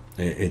hook.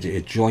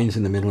 It joins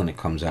in the middle and it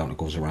comes out and it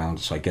goes around.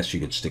 So I guess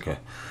you could stick a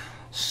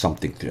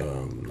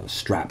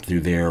strap through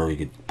there, or you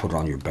could put it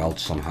on your belt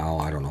somehow.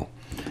 I don't know.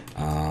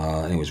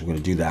 Anyways, we're going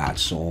to do that.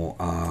 So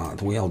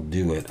the way I'll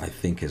do it, I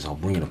think, is I'll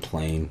bring it a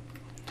plane,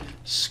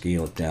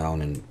 scale it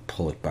down and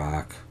pull it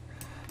back.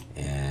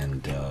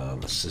 And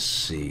let's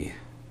just see.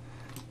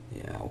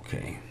 Yeah,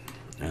 okay.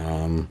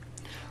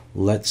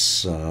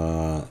 Let's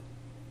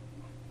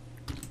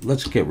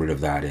get rid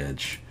of that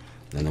edge,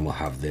 and then we'll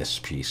have this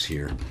piece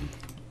here.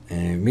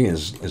 And me,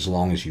 as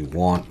long as you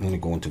want, I'm going to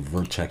go into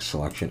vertex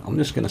selection. I'm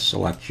just going to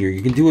select here.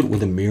 You can do it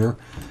with a mirror,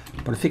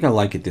 but I think I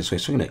like it this way.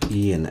 So I'm going to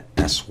E and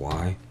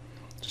SY.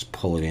 Just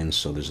pull it in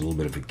so there's a little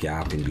bit of a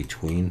gap in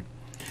between.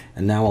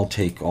 And now I'll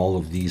take all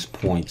of these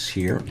points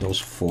here, those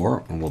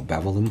 4, and we'll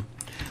bevel them.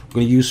 We're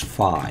going to use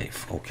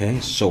 5, okay?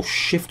 So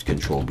Shift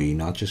Control B,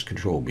 not just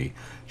Control B.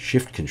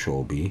 Shift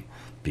Control B,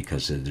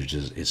 because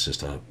it's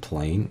just a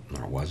plane,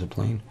 or it was a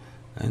plane.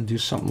 And do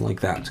something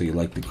like that until you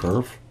like the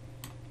curve.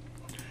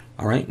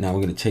 All right, now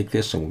we're going to take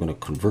this and we're going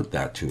to convert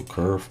that to a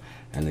curve.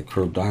 And the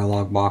curve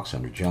dialog box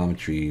under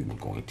geometry, we're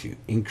going to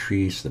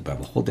increase the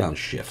bevel. Hold down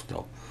Shift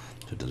though,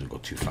 so it doesn't go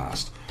too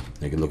fast.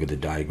 You can look at the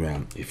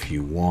diagram if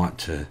you want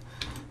to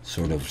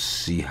sort of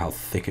see how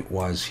thick it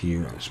was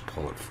here. I'll just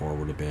pull it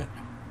forward a bit.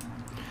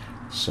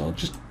 So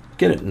just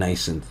get it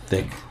nice and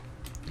thick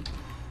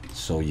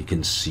so you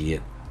can see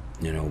it,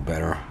 you know,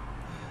 better.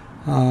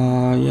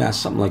 Yeah,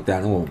 something like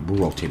that. And we'll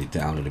rotate it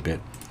down a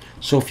bit.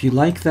 So if you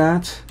like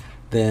that,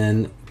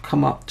 then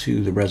come up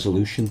to the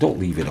resolution. Don't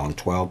leave it on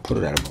 12. Put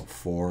it at about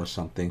 4 or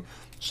something,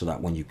 so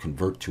that when you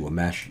convert to a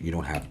mesh, you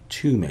don't have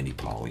too many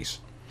polys.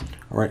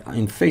 All right,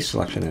 in face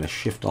selection, I'm going to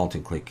Shift Alt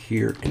and click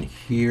here and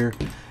here,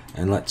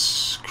 and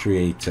let's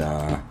create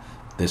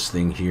this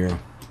thing here.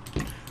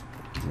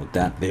 With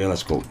that there,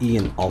 let's go E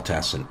and Alt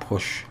S and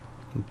push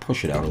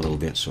it out a little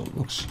bit so it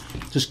looks,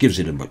 just gives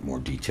it a bit more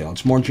detail.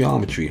 It's more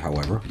geometry,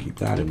 however, keep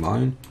that in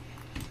mind,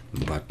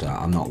 but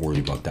I'm not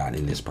worried about that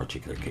in this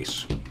particular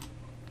case.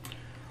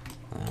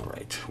 All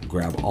right, we'll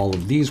grab all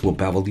of these, we'll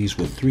bevel these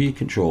with 3,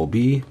 Control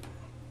B,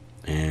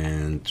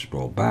 and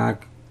scroll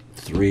back,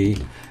 3,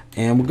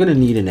 and we're going to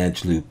need an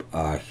edge loop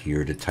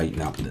here to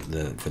tighten up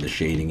for the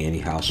shading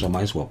anyhow, so I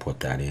might as well put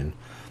that in.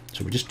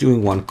 So we're just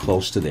doing one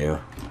close to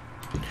there.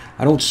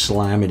 I don't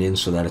slam it in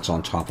so that it's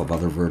on top of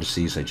other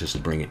vertices, I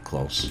just bring it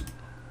close.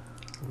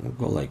 We'll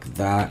go like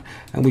that,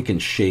 and we can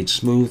shade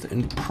smooth,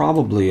 and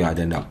probably I'd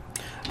end up,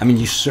 I mean,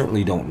 you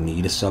certainly don't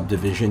need a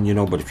subdivision, you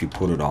know, but if you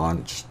put it on,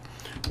 it's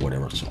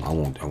whatever, so I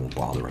won't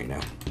bother right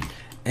now.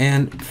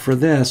 And for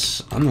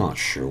this, I'm not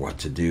sure what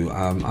to do.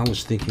 I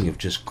was thinking of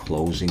just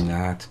closing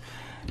that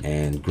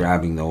and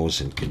grabbing those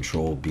and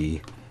Control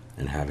B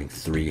and having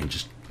 3 and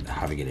just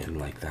having it in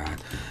like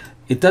that.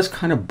 It does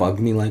kind of bug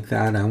me like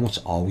that. I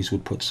almost always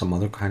would put some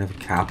other kind of a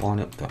cap on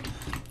it, but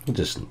we'll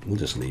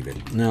just leave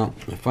it. Now,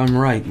 if I'm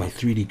right, my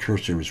 3D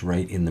cursor is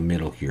right in the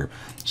middle here,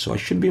 so I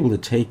should be able to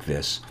take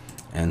this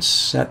and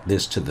set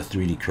this to the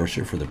 3D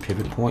cursor for the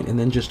pivot point, and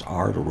then just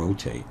R to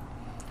rotate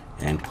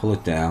and pull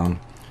it down.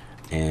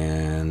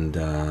 And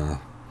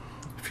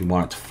if you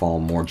want it to fall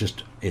more,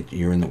 just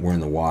we're in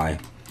the Y,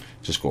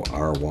 just go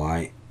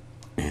RY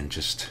and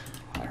just,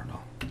 I don't know,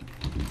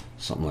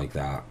 something like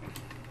that.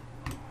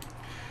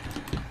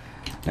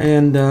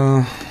 And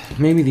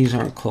maybe these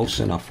aren't close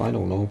enough, I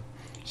don't know.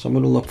 So I'm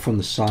going to look from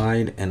the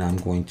side, and I'm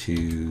going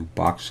to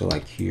box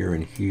select here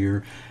and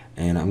here,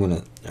 and I'm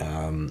going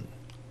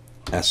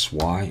to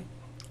SY,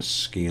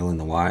 scale in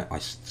the Y. I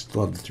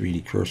still have the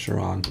 3D cursor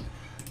on,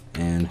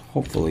 and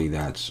hopefully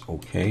that's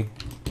okay.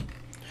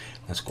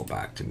 Let's go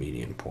back to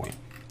median point.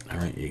 All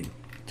right, you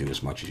do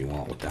as much as you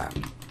want with that.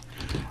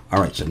 All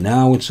right, so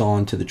now it's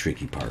on to the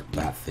tricky part,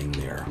 that thing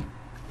there.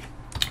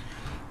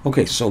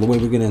 Okay, so the way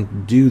we're going to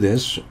do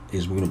this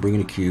is we're going to bring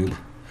in a cube,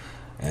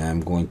 and I'm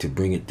going to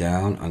bring it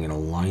down. I'm going to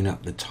line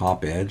up the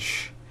top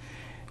edge,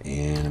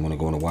 and I'm going to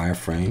go into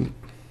wireframe,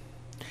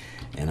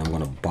 and I'm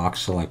going to box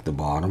select the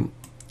bottom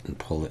and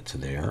pull it to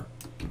there.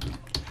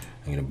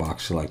 I'm going to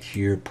box select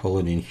here, pull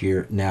it in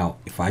here. Now,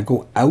 if I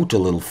go out a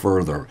little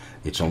further,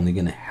 it's only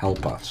going to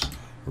help us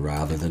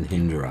rather than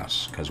hinder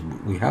us, because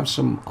we have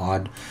some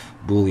odd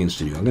booleans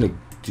to do. I'm going to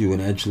do an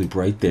edge loop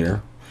right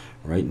there,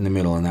 right in the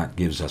middle, and that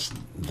gives us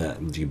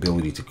the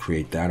ability to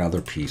create that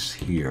other piece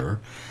here.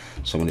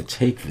 So I'm going to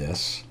take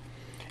this,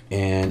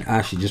 and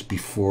actually just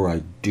before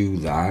I do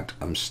that,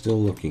 I'm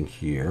still looking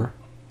here.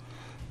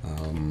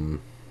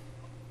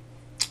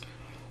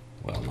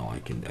 Well, no, I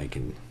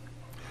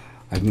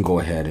can go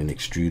ahead and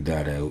extrude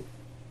that out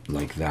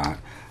like that.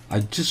 I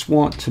just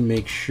want to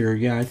make sure,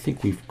 yeah, I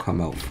think we've come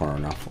out far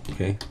enough.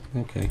 Okay,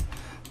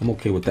 I'm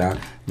okay with that.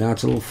 Now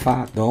it's a little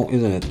fat though,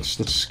 isn't it?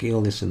 Let's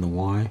scale this in the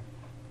Y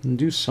and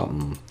do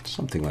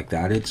something like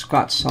that. It's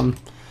got some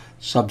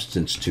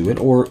substance to it,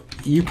 or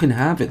you can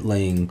have it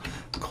laying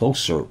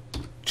closer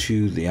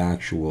to the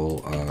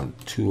actual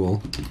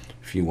tool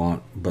if you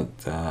want, but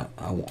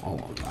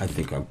I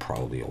think I'm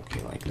probably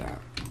okay like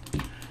that.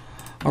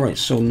 All right,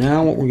 so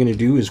now what we're going to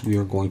do is we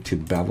are going to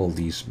bevel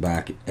these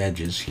back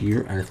edges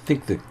here, and I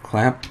think the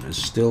clamp is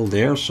still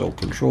there, so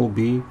Control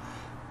B,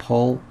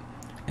 pull,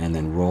 and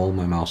then roll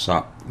my mouse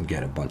up and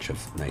get a bunch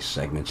of nice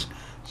segments,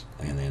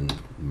 and then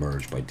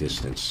merge by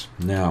distance.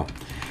 Now,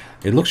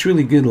 it looks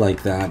really good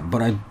like that,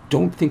 but I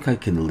don't think I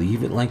can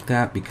leave it like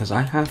that because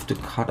I have to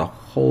cut a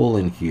hole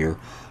in here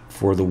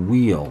for the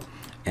wheel,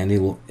 and it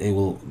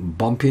will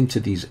bump into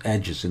these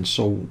edges. And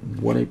so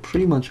what I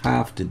pretty much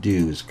have to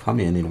do is come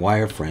in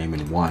wireframe,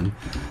 and one,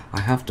 I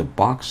have to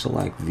box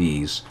select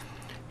these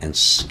and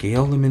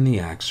scale them in the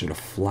X, sort of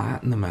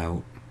flatten them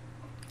out.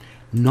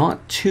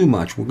 Not too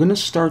much. We're going to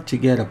start to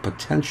get a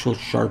potential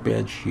sharp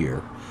edge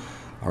here.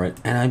 All right,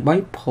 and I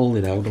might pull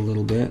it out a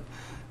little bit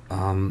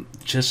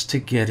just to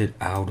get it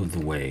out of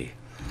the way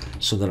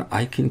so that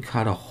I can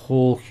cut a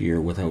hole here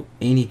without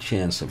any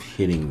chance of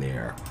hitting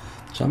there.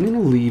 So I'm going to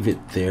leave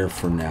it there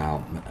for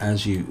now.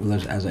 As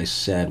I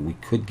said, we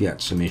could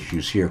get some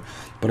issues here,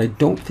 but I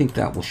don't think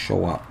that will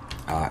show up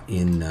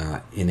in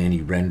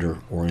any render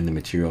or in the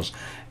materials.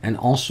 And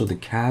also the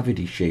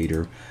cavity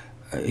shader,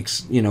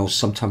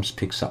 sometimes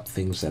picks up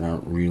things that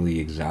aren't really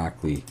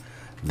exactly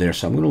there.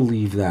 So I'm going to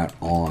leave that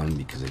on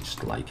because I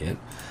just like it.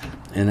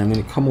 And I'm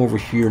going to come over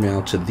here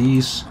now to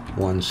these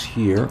ones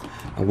here,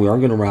 and we are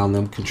going to round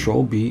them.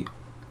 Control B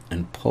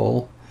and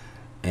pull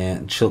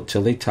and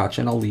till they touch,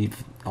 and I'll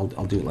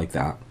do it like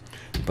that,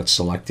 but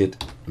select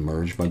it,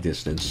 merge by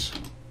distance.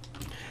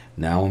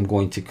 Now I'm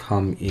going to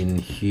come in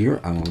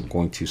here, I'm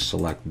going to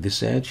select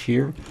this edge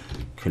here,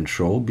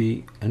 Control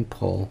B and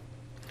pull,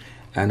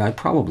 and I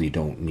probably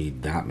don't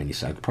need that many,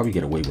 so I could probably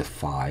get away with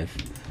 5.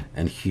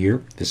 And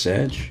here, this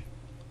edge,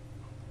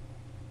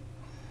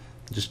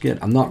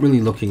 I'm not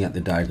really looking at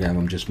the diagram,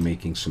 I'm just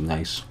making some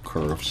nice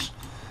curves.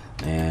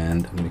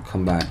 And I'm going to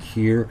come back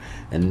here,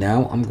 and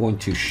now I'm going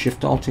to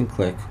Shift Alt and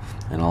click,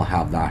 and I'll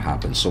have that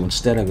happen. So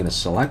instead I'm going to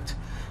select,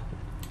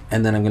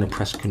 and then I'm going to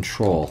press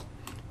Control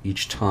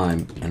each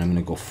time, and I'm going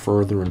to go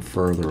further and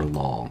further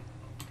along.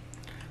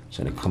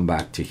 So I'm going to come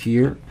back to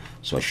here,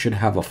 so I should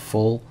have a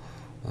full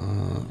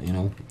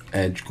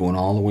edge going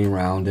all the way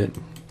around it.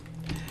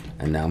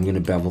 And now I'm going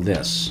to bevel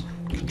this.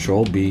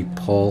 Control B,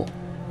 pull,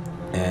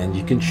 and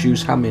you can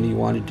choose how many you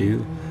want to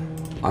do.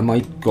 I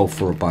might go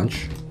for a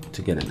bunch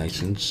to get it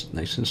nice and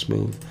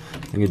smooth.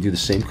 I'm going to do the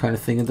same kind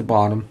of thing at the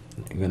bottom.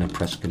 I'm going to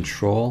press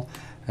Control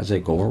as I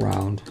go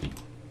around,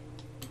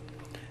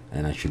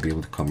 and I should be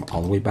able to come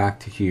all the way back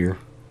to here.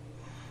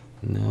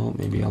 No,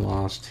 maybe I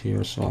lost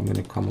here, so I'm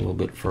going to come a little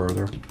bit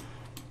further,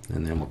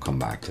 and then we'll come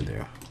back to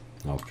there.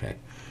 Okay,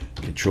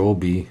 Control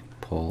B,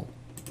 pull.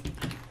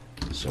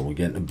 So we're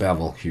getting a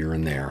bevel here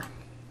and there.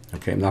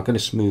 Okay, I'm not going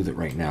to smooth it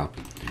right now.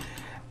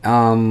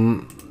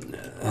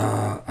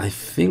 I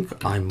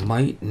think I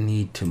might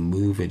need to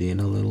move it in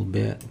a little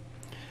bit.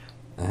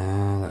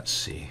 Let's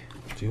see.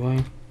 Do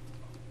I?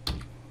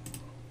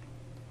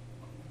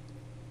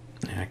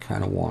 I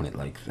kind of want it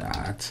like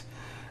that.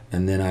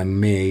 And then I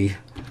may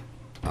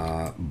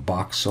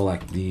box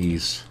select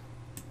these,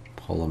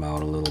 pull them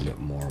out a little bit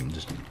more, and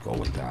just go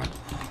with that.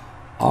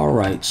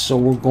 Alright, so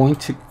we're going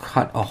to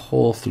cut a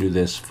hole through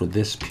this for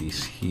this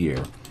piece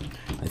here.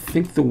 I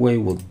think the way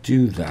we'll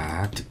do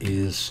that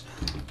is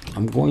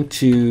I'm going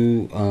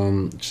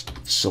to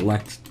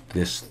select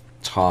this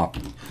top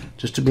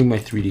just to bring my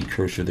 3D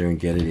cursor there and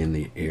get it in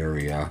the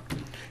area.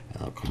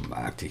 I'll come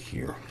back to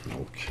here.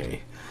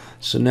 Okay,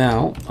 so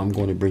now I'm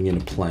going to bring in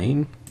a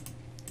plane.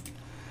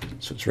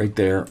 So it's right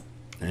there,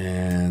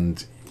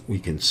 and we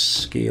can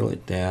scale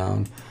it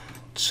down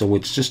so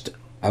it's just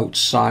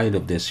outside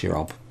of this here.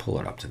 I'll pull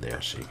it up to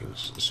there so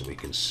we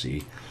can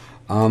see.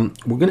 We're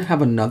going to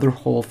have another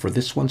hole for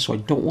this one, so I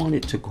don't want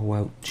it to go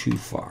out too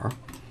far.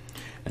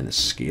 And to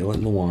scale it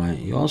in the Y.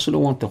 You also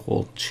don't want the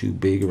hole too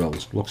big, or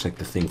else it looks like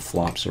the thing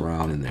flops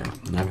around in there.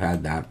 And I've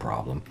had that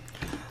problem.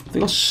 I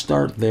think I'll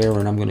start there,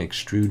 and I'm going to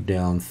extrude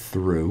down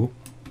through.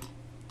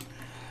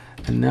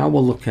 And now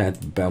we'll look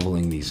at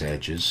beveling these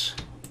edges.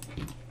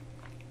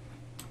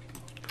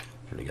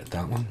 Let me get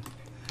that one.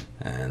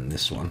 And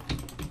this one.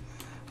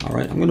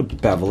 Alright, I'm going to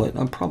bevel it.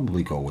 I'll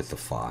probably go with the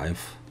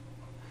 5.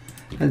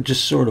 And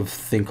just sort of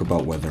think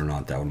about whether or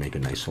not that would make a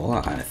nice hole.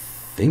 I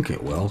think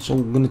it will, so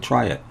we're going to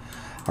try it.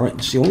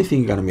 Alright, so the only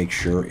thing you got to make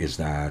sure is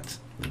that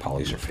the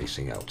polys are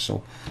facing out.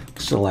 So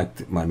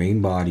select my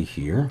main body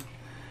here,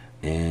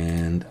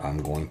 and I'm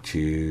going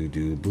to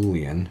do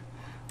Boolean.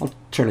 I'll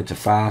turn it to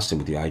fast, and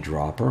with the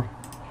eyedropper,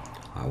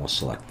 I will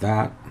select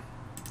that,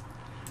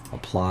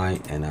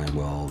 apply, and I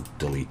will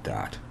delete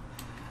that.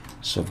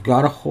 So I've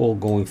got a hole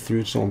going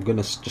through, so I'm going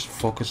to just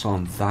focus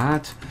on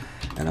that,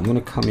 and I'm going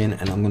to come in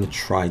and I'm going to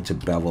try to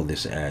bevel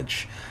this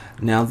edge.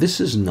 Now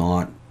this is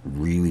not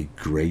really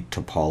great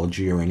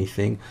topology or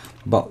anything,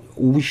 but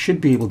we should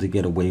be able to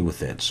get away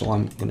with it. So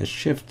I'm going to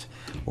shift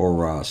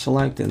or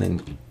select, and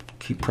then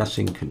keep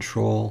pressing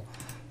Control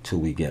till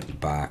we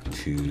get back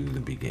to the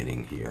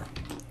beginning here.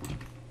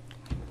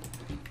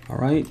 All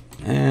right,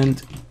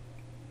 and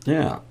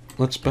yeah,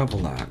 let's bevel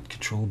that.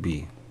 Control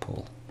B,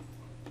 pull.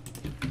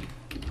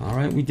 All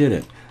right, we did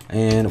it.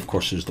 And of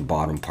course there's the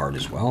bottom part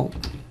as well.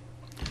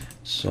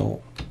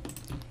 So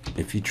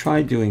if you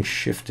try doing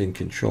Shift and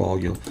Control,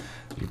 you'll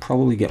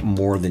probably get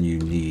more than you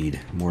need,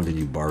 more than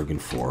you bargain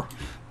for,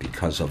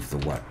 because of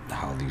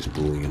how these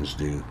booleans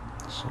do.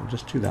 So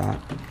just do that.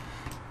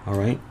 All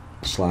right,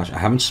 slash. I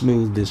haven't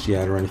smoothed this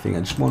yet or anything. I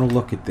just want to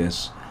look at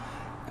this,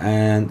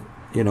 and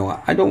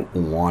I don't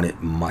want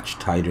it much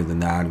tighter than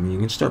that. I mean, you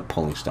can start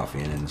pulling stuff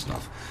in and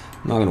stuff,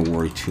 I'm not going to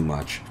worry too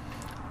much.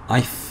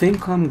 I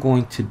think I'm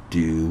going to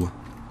do,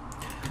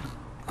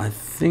 I'm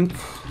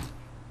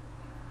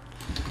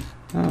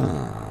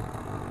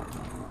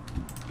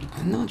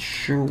not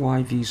sure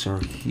why these are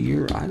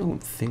here. I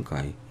don't think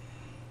I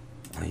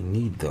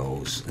need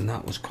those, and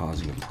that was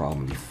causing a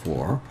problem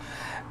before.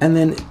 And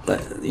then,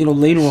 you know,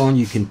 later on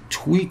you can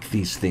tweak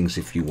these things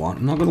if you want.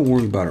 I'm not going to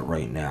worry about it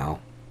right now.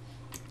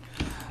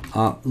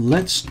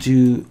 Let's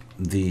do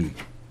the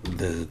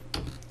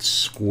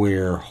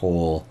square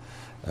hole,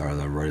 or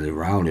the really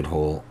rounded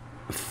hole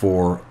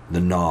for the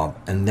knob,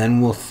 and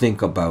then we'll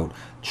think about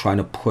trying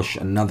to push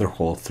another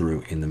hole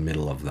through in the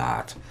middle of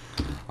that.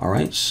 All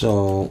right,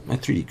 so my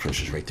 3D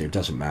cursor's right there. It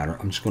doesn't matter.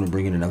 I'm just going to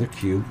bring in another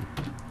cube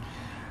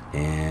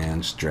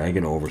and just drag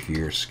it over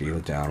here, scale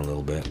it down a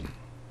little bit,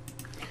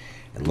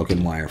 and look in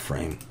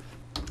wireframe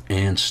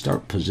and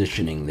start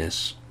positioning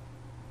this.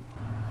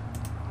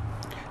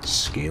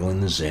 Scale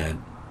in the Z.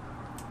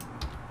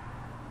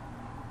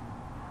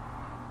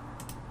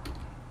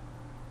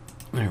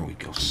 There we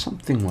go,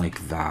 something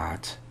like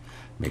that.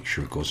 Make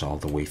sure it goes all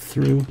the way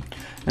through.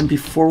 And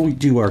before we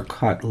do our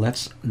cut,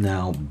 let's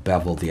now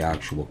bevel the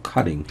actual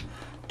cutting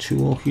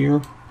tool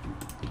here.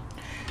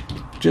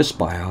 Just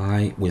by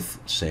eye with,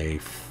 say,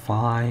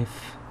 5.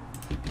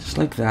 Just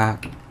like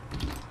that.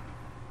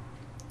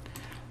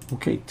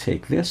 Okay,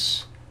 take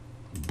this.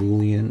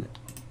 Boolean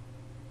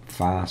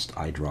fast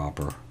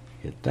eyedropper.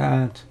 Hit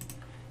that.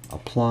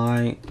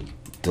 Apply.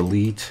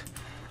 Delete.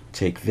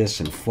 Take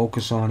this and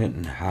focus on it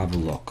and have a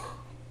look.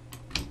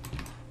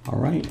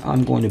 Alright,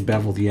 I'm going to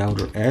bevel the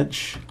outer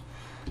edge.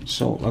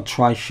 So I'll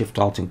try Shift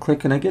Alt and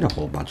click, and I get a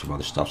whole bunch of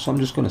other stuff. So I'm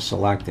just going to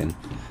select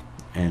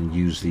and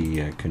use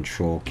the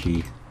Control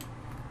key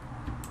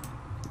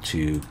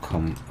to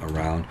come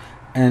around.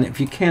 And if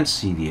you can't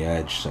see the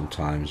edge,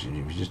 sometimes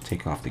you just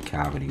take off the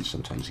cavity. It's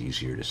sometimes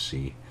easier to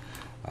see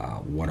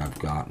what I've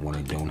got and what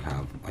I don't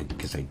have,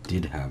 because I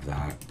did have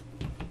that.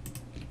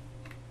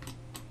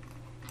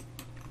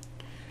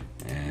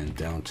 And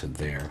down to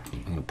there.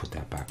 I'm going to put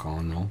that back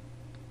on though.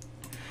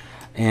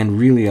 And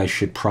really I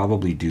should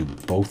probably do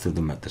both of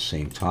them at the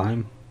same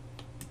time.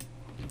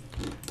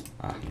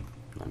 I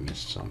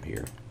missed some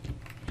here.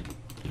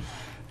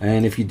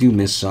 And if you do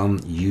miss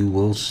some, you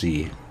will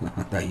see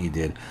that you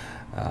did.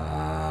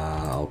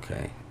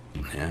 Okay.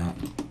 Yeah.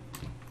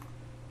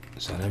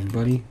 Is that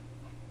everybody?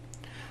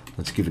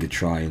 Let's give it a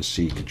try and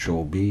see.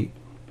 Control B.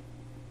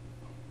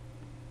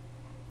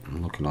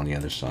 I'm looking on the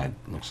other side.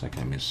 Looks like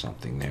I missed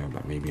something there,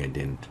 but maybe I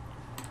didn't.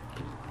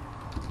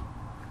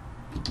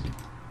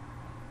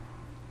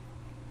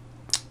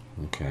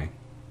 Okay.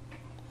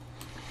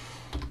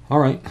 All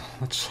right.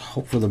 Let's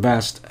hope for the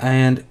best.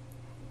 And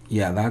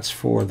yeah, that's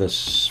for the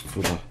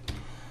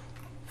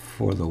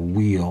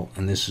wheel,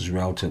 and this is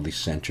relatively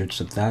centered,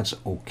 so that's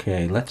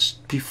okay. Let's,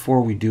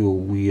 before we do a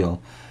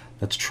wheel,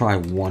 let's try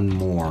one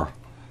more.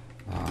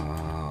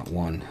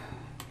 One.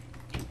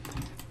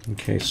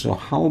 Okay, so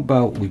how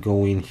about we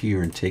go in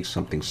here and take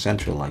something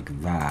center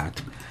like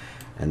that,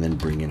 and then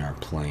bring in our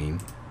plane.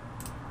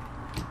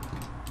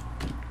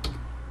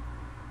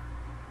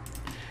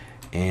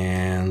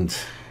 And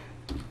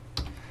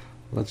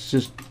let's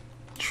just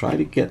try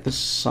to get the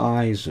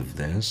size of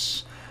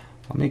this.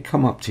 I may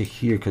come up to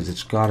here because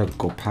it's got to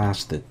go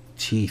past the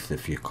teeth,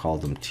 if you call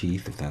them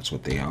teeth, if that's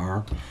what they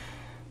are.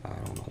 I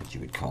don't know what you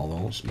would call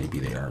those. Maybe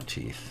they are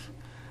teeth.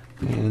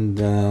 And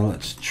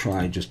let's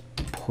try just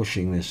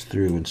pushing this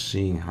through and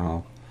seeing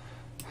how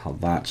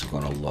that's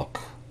going to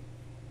look.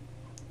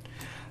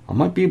 I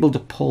might be able to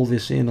pull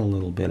this in a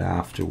little bit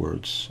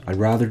afterwards. I'd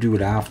rather do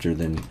it after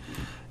than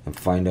and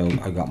find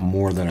out I got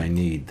more than I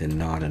need than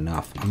not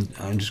enough.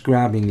 I'm just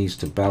grabbing these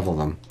to bevel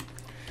them,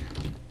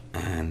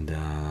 and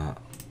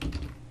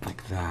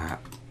like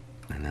that,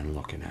 and then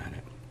looking at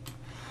it.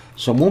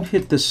 So I won't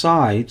hit the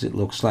sides, it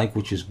looks like,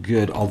 which is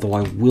good, although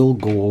I will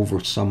go over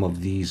some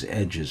of these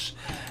edges.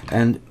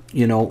 And,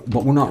 you know,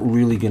 but we're not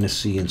really going to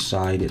see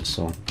inside it,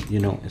 so, you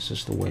know, it's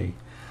just the way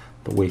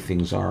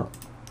things are.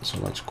 So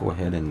let's go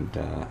ahead and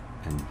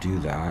do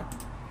that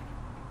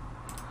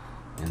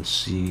and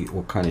see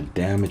what kind of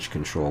damage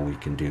control we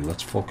can do.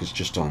 Let's focus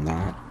just on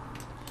that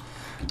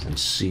and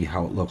see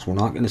how it looks. We're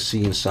not going to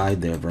see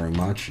inside there very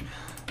much,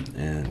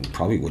 and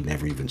probably would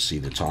never even see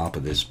the top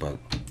of this, but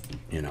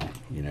you know,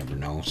 you never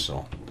know.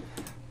 So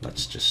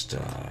let's just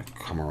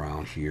come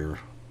around here,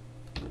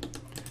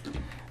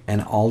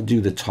 and I'll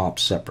do the top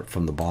separate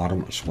from the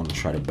bottom. I just want to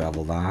try to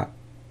bevel that.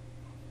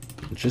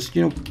 Just,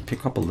 you know,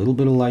 pick up a little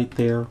bit of light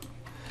there,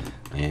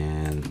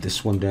 and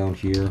this one down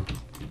here.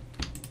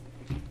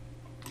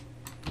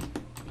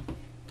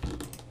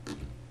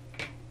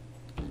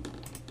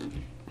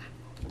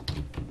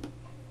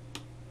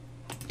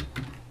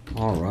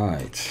 All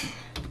right.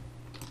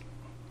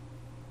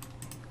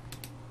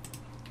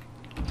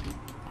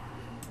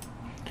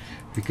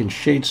 We can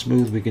shade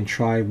smooth, we can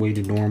try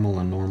weighted normal,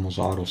 and normal's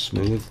auto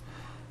smooth,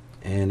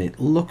 and it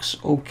looks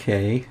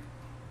okay.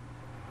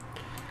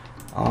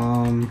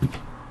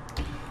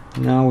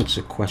 Now it's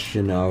a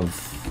question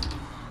of,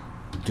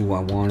 do I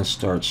want to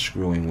start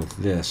screwing with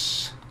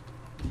this?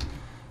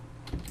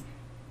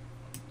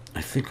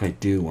 I think I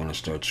do want to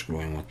start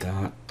screwing with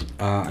that.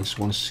 I just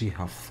want to see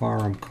how far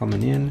I'm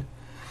coming in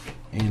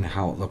and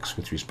how it looks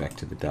with respect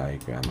to the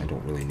diagram. I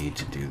don't really need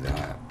to do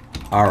that.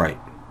 All right.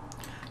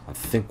 I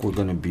think we're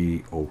going to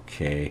be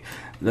okay.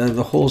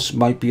 The holes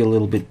might be a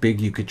little bit big.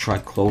 You could try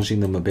closing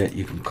them a bit.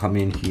 You can come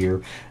in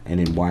here and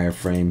in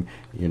wireframe,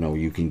 you know,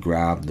 you can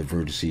grab the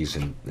vertices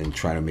and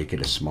try to make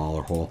it a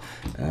smaller hole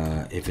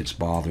if it's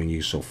bothering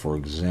you. So for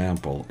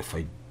example, if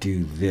I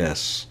do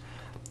this,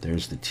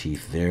 there's the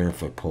teeth there.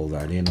 If I pull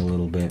that in a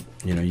little bit,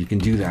 you know, you can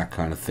do that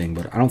kind of thing,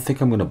 but I don't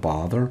think I'm going to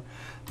bother.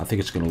 I think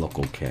it's going to look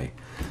okay.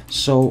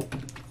 So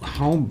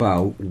how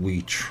about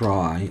we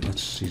try,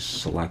 let's see,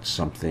 select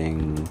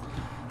something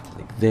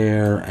like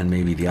there and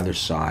maybe the other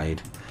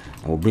side,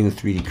 and we'll bring the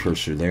 3D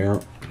cursor there,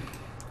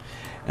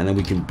 and then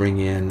we can bring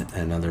in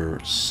another,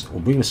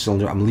 we'll bring a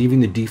cylinder. I'm leaving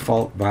the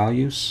default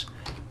values.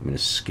 I'm going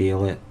to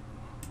scale it,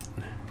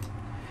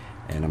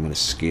 and I'm going to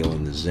scale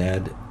in the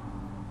Z.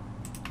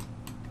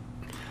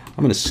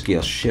 I'm going to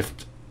scale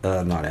shift,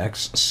 not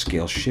X,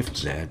 scale shift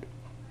Z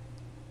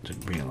to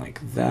bring it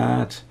like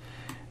that.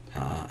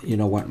 You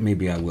know what,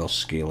 maybe I will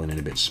scale it in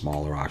a bit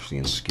smaller actually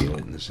and scale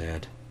it in the Z.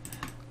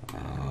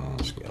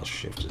 Scale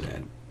shift Z,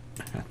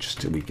 just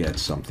till we get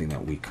something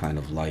that we kind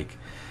of like.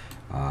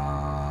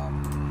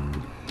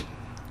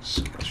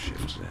 Scale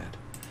shift Z,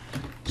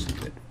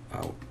 step it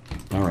out.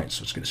 All right,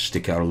 so it's going to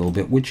stick out a little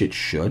bit, which it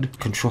should.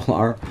 Control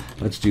R,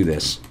 let's do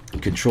this.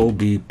 Control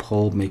B,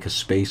 pull, make a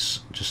space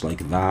just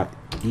like that.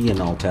 E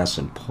and Alt S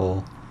and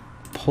pull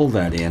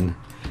that in,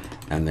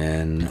 and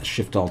then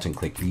Shift Alt and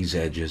click these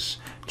edges.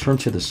 Turn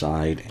to the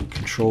side and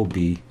Control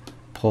B,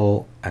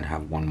 pull, and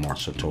have one more.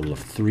 So a total of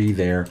 3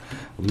 there.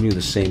 We'll do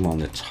the same on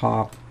the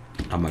top.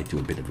 I might do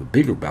a bit of a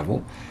bigger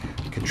bevel.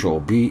 Control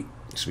B,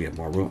 so we have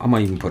more room. I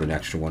might even put an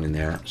extra one in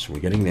there. So we're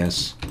getting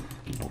this.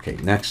 Okay,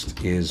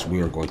 next is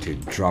we are going to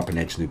drop an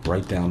edge loop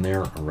right down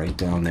there, right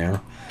down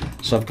there.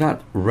 So I've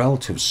got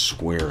relative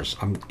squares.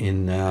 I'm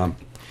in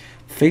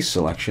face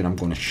selection. I'm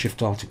going to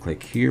Shift Alt to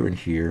click here and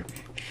here,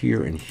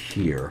 here and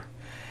here.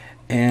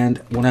 And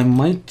what I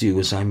might do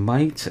is I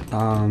might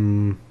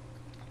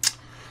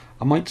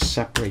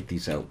separate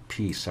these out,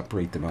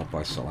 separate them out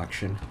by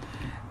selection,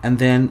 and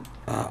then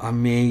I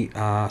may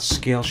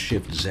scale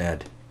Shift Z,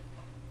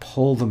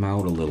 pull them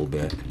out a little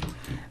bit,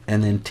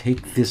 and then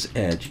take this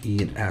edge,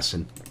 E and S,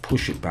 and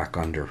push it back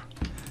under.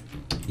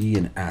 E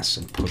and S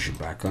and push it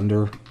back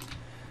under.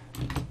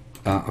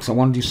 So I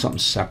want to do something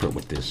separate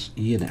with this.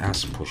 E and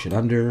S, push it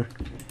under.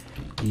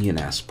 E and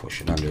S, push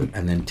it under,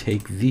 and then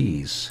take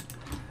these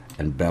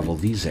and bevel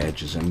these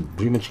edges. I'm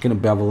pretty much going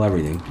to bevel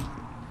everything.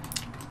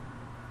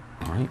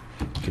 All right,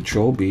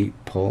 Control B,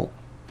 pull,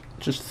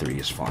 just 3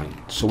 is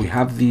fine. So we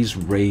have these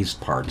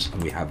raised parts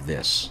and we have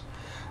this,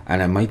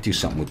 and I might do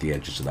something with the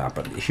edges of that,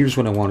 but here's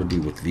what I want to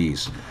do with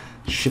these.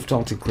 Shift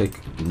Alt to click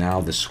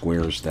now the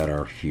squares that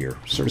are here,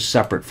 sort of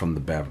separate from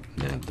the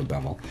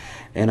bevel,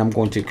 and I'm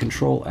going to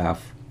Control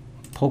F,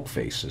 poke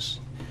faces,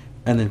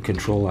 and then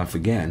Control F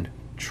again,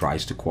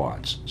 tries to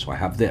quads. So I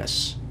have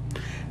this.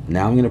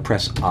 Now I'm going to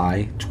press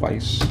I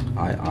twice,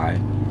 I,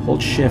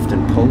 hold Shift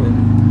and pull it.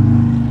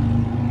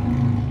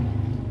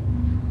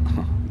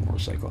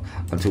 Motorcycle,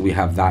 until we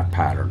have that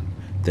pattern.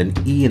 Then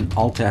E and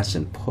Alt S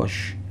and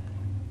push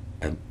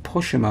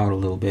him out a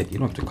little bit. You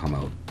don't have to come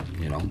out,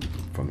 you know,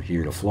 from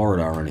here to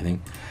Florida or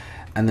anything.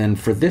 And then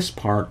for this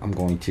part, I'm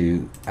going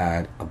to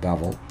add a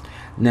bevel.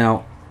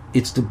 Now,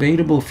 it's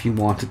debatable if you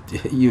want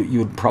to, you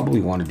would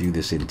probably want to do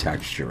this in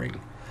texturing.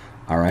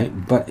 All right,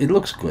 but it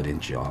looks good in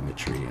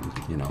geometry, and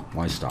you know,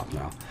 why stop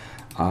now?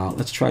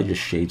 Let's try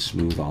just shade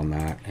smooth on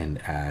that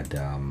and add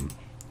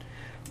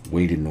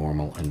weighted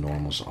normal and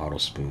normal's auto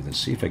smooth, and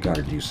see if I got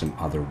to do some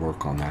other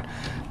work on that.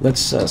 Let's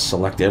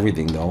select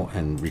everything though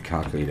and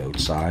recalculate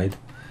outside,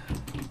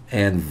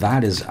 and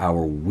that is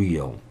our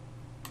wheel,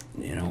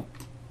 you know,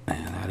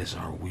 and that is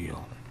our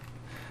wheel,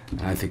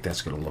 and I think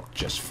that's going to look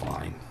just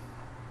fine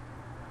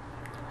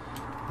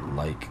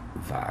like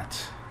that.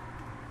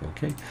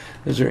 Okay,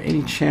 is there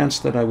any chance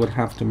that I would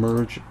have to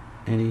merge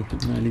any? I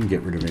didn't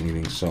get rid of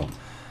anything. So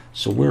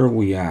where are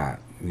we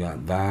at? We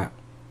got that.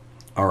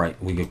 All right,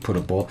 we could put a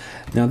bolt.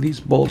 Now these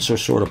bolts are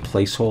sort of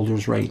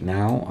placeholders right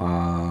now.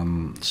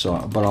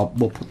 But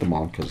we'll put them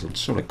on because it'll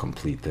sort of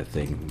complete the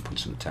thing and put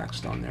some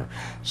text on there.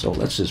 So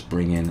let's just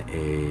bring in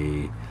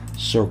a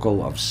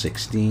circle of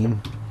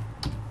 16.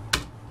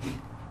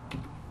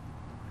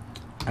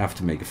 I have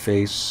to make a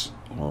face,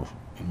 or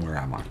where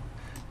am I?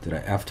 Did I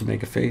have to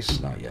make a face?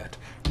 Not yet.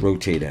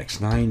 Rotate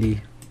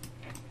X90.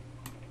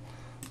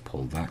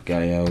 Pull that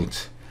guy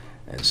out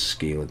and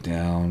scale it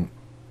down.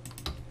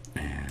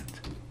 And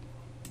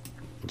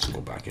let's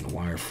go back in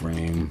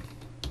wireframe.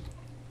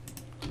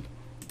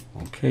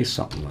 Okay,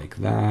 something like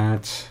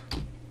that.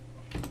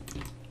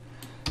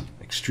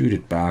 Extrude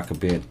it back a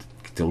bit.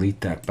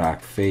 Delete that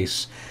back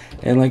face.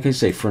 And like I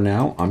say, for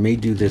now, I may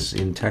do this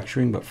in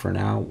texturing, but for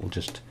now, we'll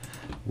just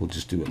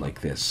do it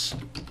like this.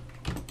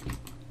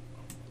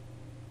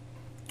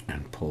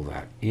 And pull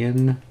that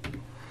in.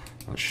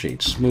 I'll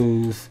shade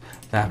smooth.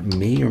 That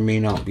may or may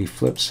not be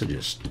flipped, so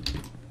just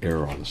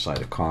err on the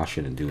side of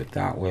caution and do it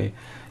that way.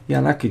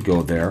 Yeah, that could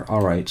go there.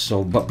 All right,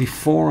 so, but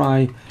before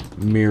I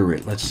mirror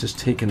it, let's just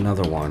take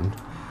another one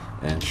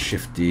and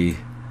Shift D.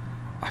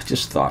 I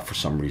just thought for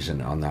some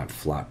reason on that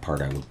flat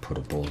part I would put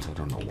a bolt. I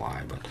don't know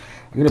why, but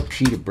I'm going to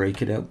P to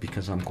break it out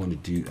because I'm going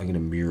to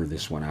mirror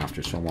this one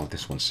after, so I want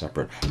this one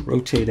separate.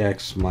 Rotate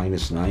X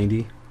minus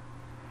 90.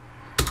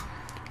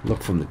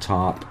 Look from the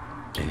top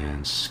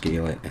and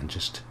scale it and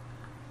just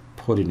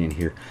put it in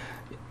here.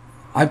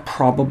 I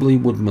probably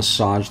would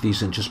massage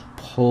these and just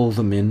pull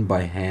them in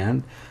by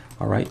hand,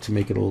 all right, to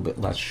make it a little bit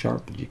less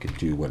sharp. But you could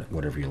do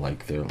whatever you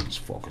like there. Let's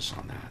focus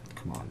on that.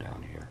 Come on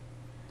down here.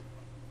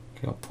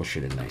 Okay, I'll push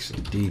it in nice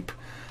and deep.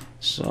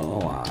 So,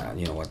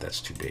 you know what,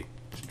 that's too big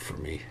for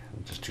me.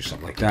 I'll just do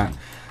something like that.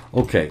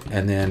 Okay,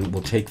 and then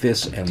we'll take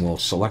this and we'll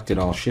select it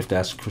all. Shift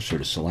S, cursor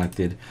to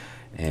selected,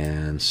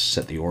 and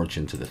set the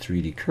origin to the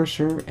 3D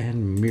cursor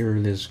and mirror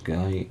this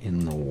guy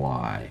in the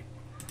Y.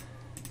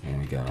 And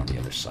we got on the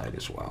other side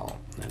as well.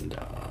 And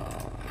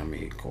let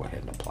me go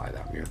ahead and apply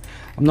that mirror.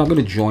 I'm not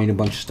going to join a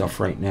bunch of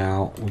stuff right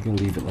now. We're going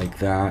to leave it like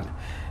that.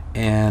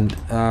 And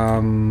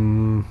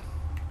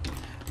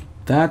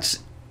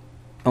that's...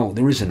 Oh,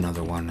 there is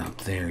another one up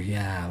there.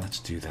 Yeah, let's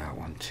do that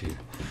one too.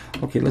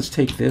 Okay, let's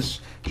take this,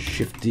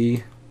 Shift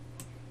D,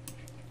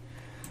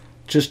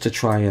 just to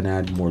try and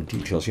add more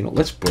details. You know,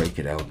 let's break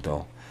it out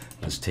though.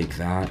 Let's take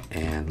that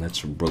and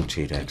let's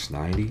rotate X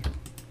 90.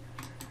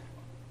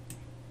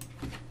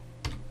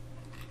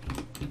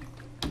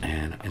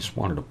 And I just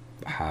wanted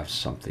to have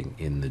something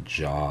in the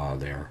jaw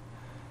there.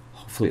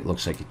 Hopefully it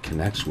looks like it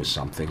connects with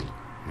something.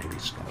 Maybe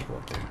it's gonna go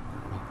up there.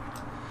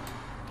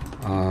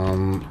 I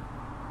don't know.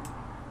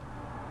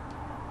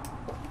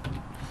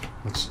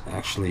 Let's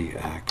actually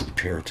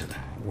compare to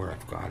where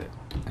I've got it.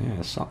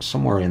 Yeah,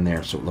 somewhere in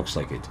there, so it looks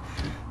like it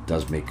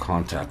does make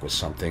contact with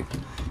something.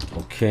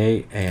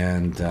 Okay,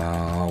 and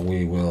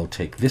we will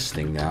take this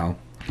thing now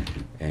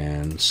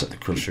and set the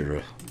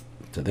cursor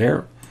to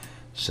there.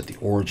 Set the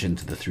origin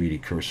to the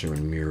 3D cursor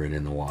and mirror it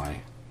in the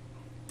Y.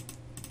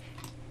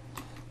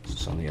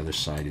 It's on the other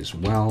side as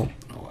well.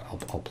 Oh, I'll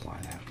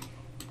apply that.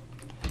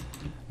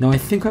 Now I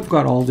think I've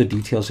got all the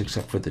details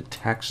except for the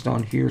text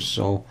on here,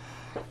 so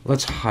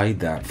let's hide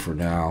that for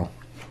now.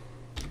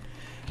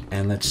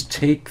 And let's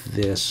take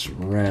this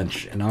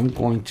wrench, and I'm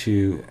going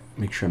to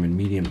make sure I'm in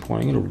medium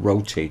point. I'm going to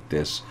rotate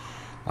this.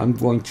 I'm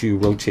going to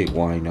rotate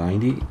Y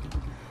 90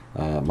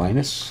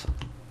 minus.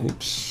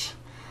 Oops.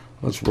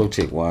 Let's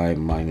rotate Y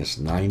minus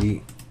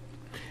 90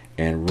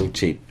 and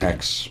rotate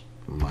X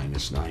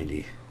minus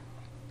 90.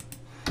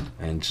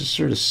 And just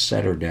sort of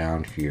set her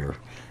down here.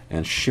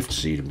 And Shift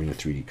C to bring the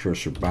 3D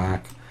cursor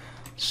back.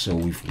 So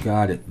we've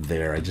got it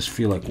there. I just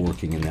feel like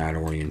working in that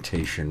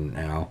orientation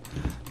now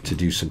to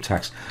do some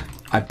text.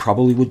 I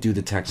probably would do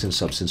the text in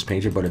Substance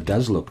Painter, but it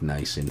does look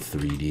nice in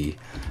 3D.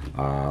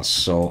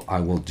 So I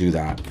will do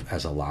that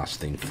as a last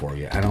thing for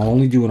you. And I'll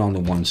only do it on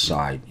the one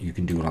side. You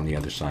can do it on the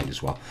other side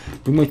as well.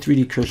 Bring my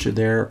 3D cursor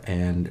there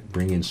and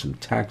bring in some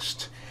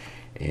text.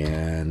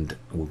 And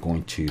we're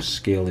going to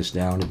scale this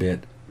down a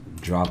bit.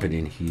 Drop it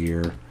in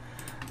here.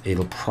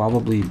 It'll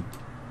probably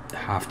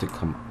have to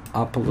come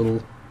up a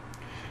little.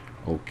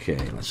 Okay,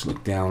 let's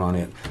look down on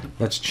it.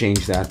 Let's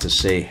change that to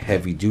say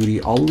heavy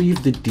duty. I'll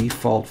leave the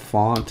default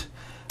font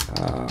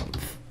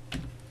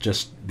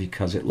just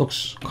because it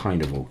looks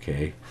kind of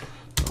okay.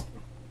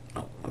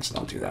 No, let's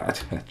not do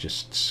that.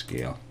 Just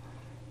scale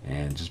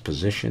and just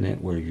position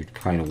it where you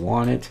kind of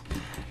want it.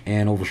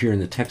 And over here in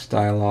the text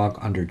dialog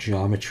under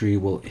geometry,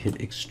 we'll hit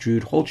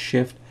extrude, hold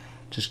shift,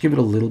 just give it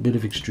a little bit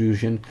of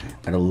extrusion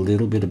and a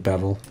little bit of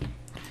bevel,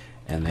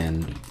 and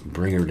then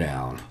bring her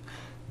down.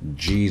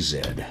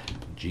 GZ,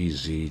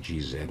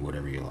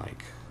 whatever you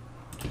like.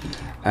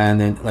 And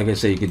then, like I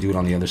say, you could do it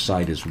on the other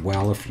side as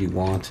well if you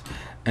want.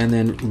 And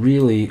then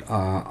really,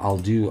 I'll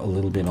do a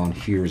little bit on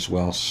here as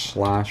well.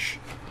 Slash,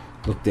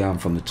 look down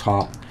from the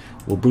top.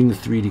 We'll bring the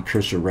 3D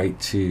cursor right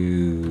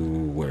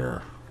to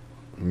where?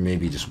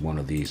 Maybe just one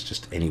of these,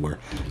 just anywhere.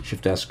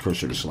 Shift S,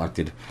 cursor to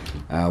selected.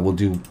 We'll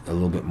do a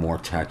little bit more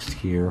text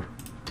here,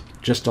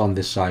 just on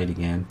this side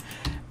again.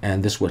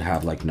 And this would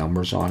have like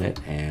numbers on it,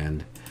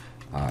 and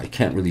I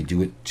can't really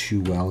do it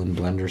too well in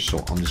Blender,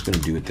 so I'm just going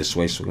to do it this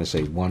way. So I'm going to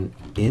say 1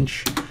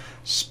 inch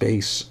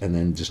space, and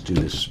then just do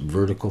this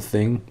vertical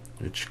thing,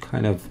 which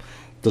kind of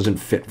doesn't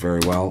fit very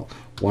well.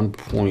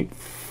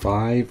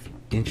 1.5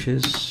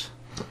 inches,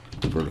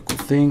 vertical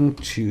thing,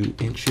 2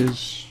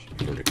 inches,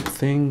 vertical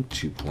thing,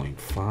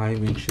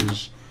 2.5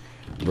 inches,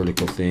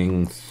 vertical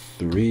thing,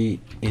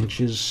 3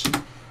 inches,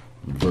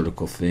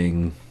 vertical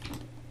thing,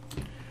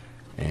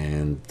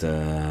 and did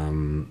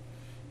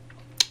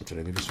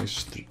I leave this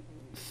space?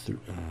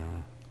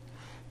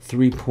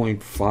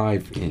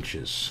 3.5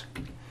 inches,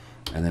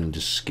 and then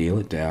just scale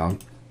it down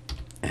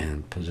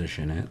and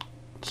position it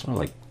sort of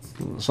like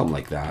something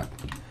like that.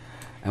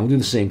 And we'll do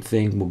the same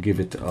thing. We'll give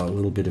it a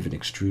little bit of an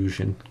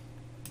extrusion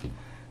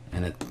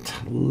and a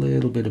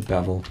little bit of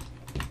bevel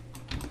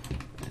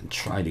and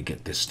try to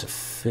get this to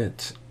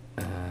fit.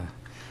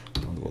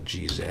 We'll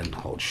GZ and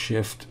hold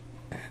shift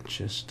and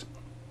just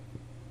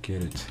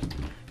get it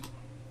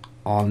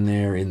on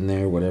there, in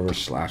there, whatever,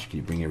 slash,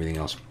 you bring everything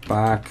else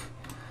back,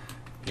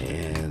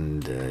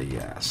 and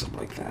yeah, something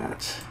like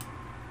that.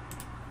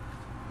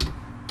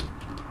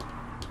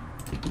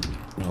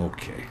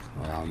 Okay,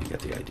 well, you get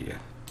the idea.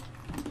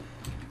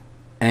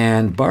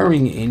 And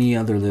barring any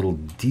other little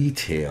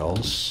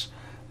details,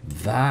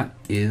 that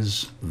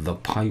is the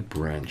pipe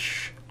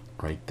wrench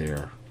right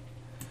there.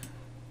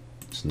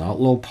 It's not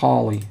low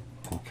poly,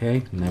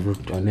 okay?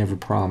 I never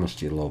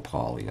promised you low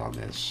poly on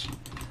this.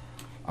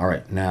 All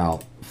right, now,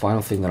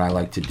 final thing that I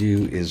like to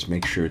do is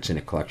make sure it's in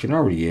a collection. It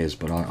already is,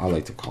 but I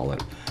like to call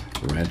it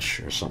wrench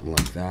or something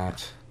like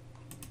that.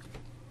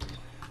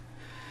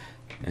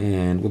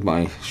 And with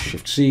my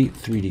Shift-C,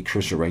 3D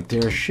cursor right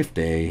there,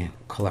 Shift-A,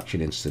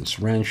 collection instance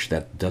wrench.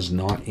 That does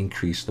not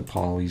increase the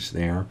polys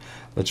there.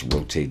 Let's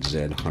rotate Z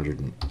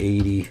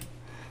 180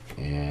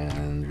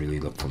 and really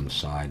look from the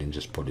side and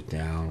just put it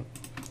down.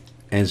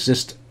 And it's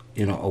just,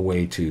 you know, a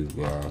way to,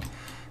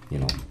 you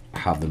know,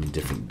 have them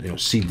different, you know,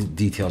 see the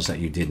details that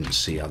you didn't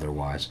see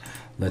otherwise.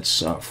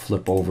 Let's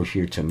flip over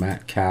here to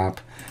matte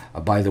cap.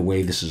 By the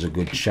way, this is a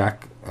good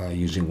check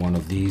using one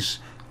of these.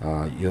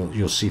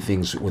 You'll see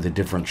things with a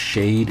different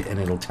shade, and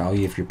it'll tell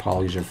you if your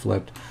polys are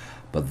flipped.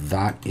 But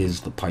that is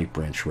the pipe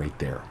wrench right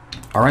there.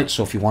 All right,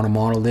 so if you want to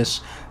model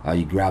this,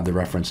 you grab the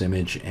reference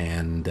image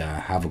and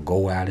have a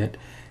go at it.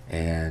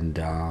 And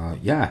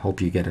yeah, I hope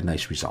you get a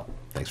nice result.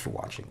 Thanks for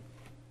watching.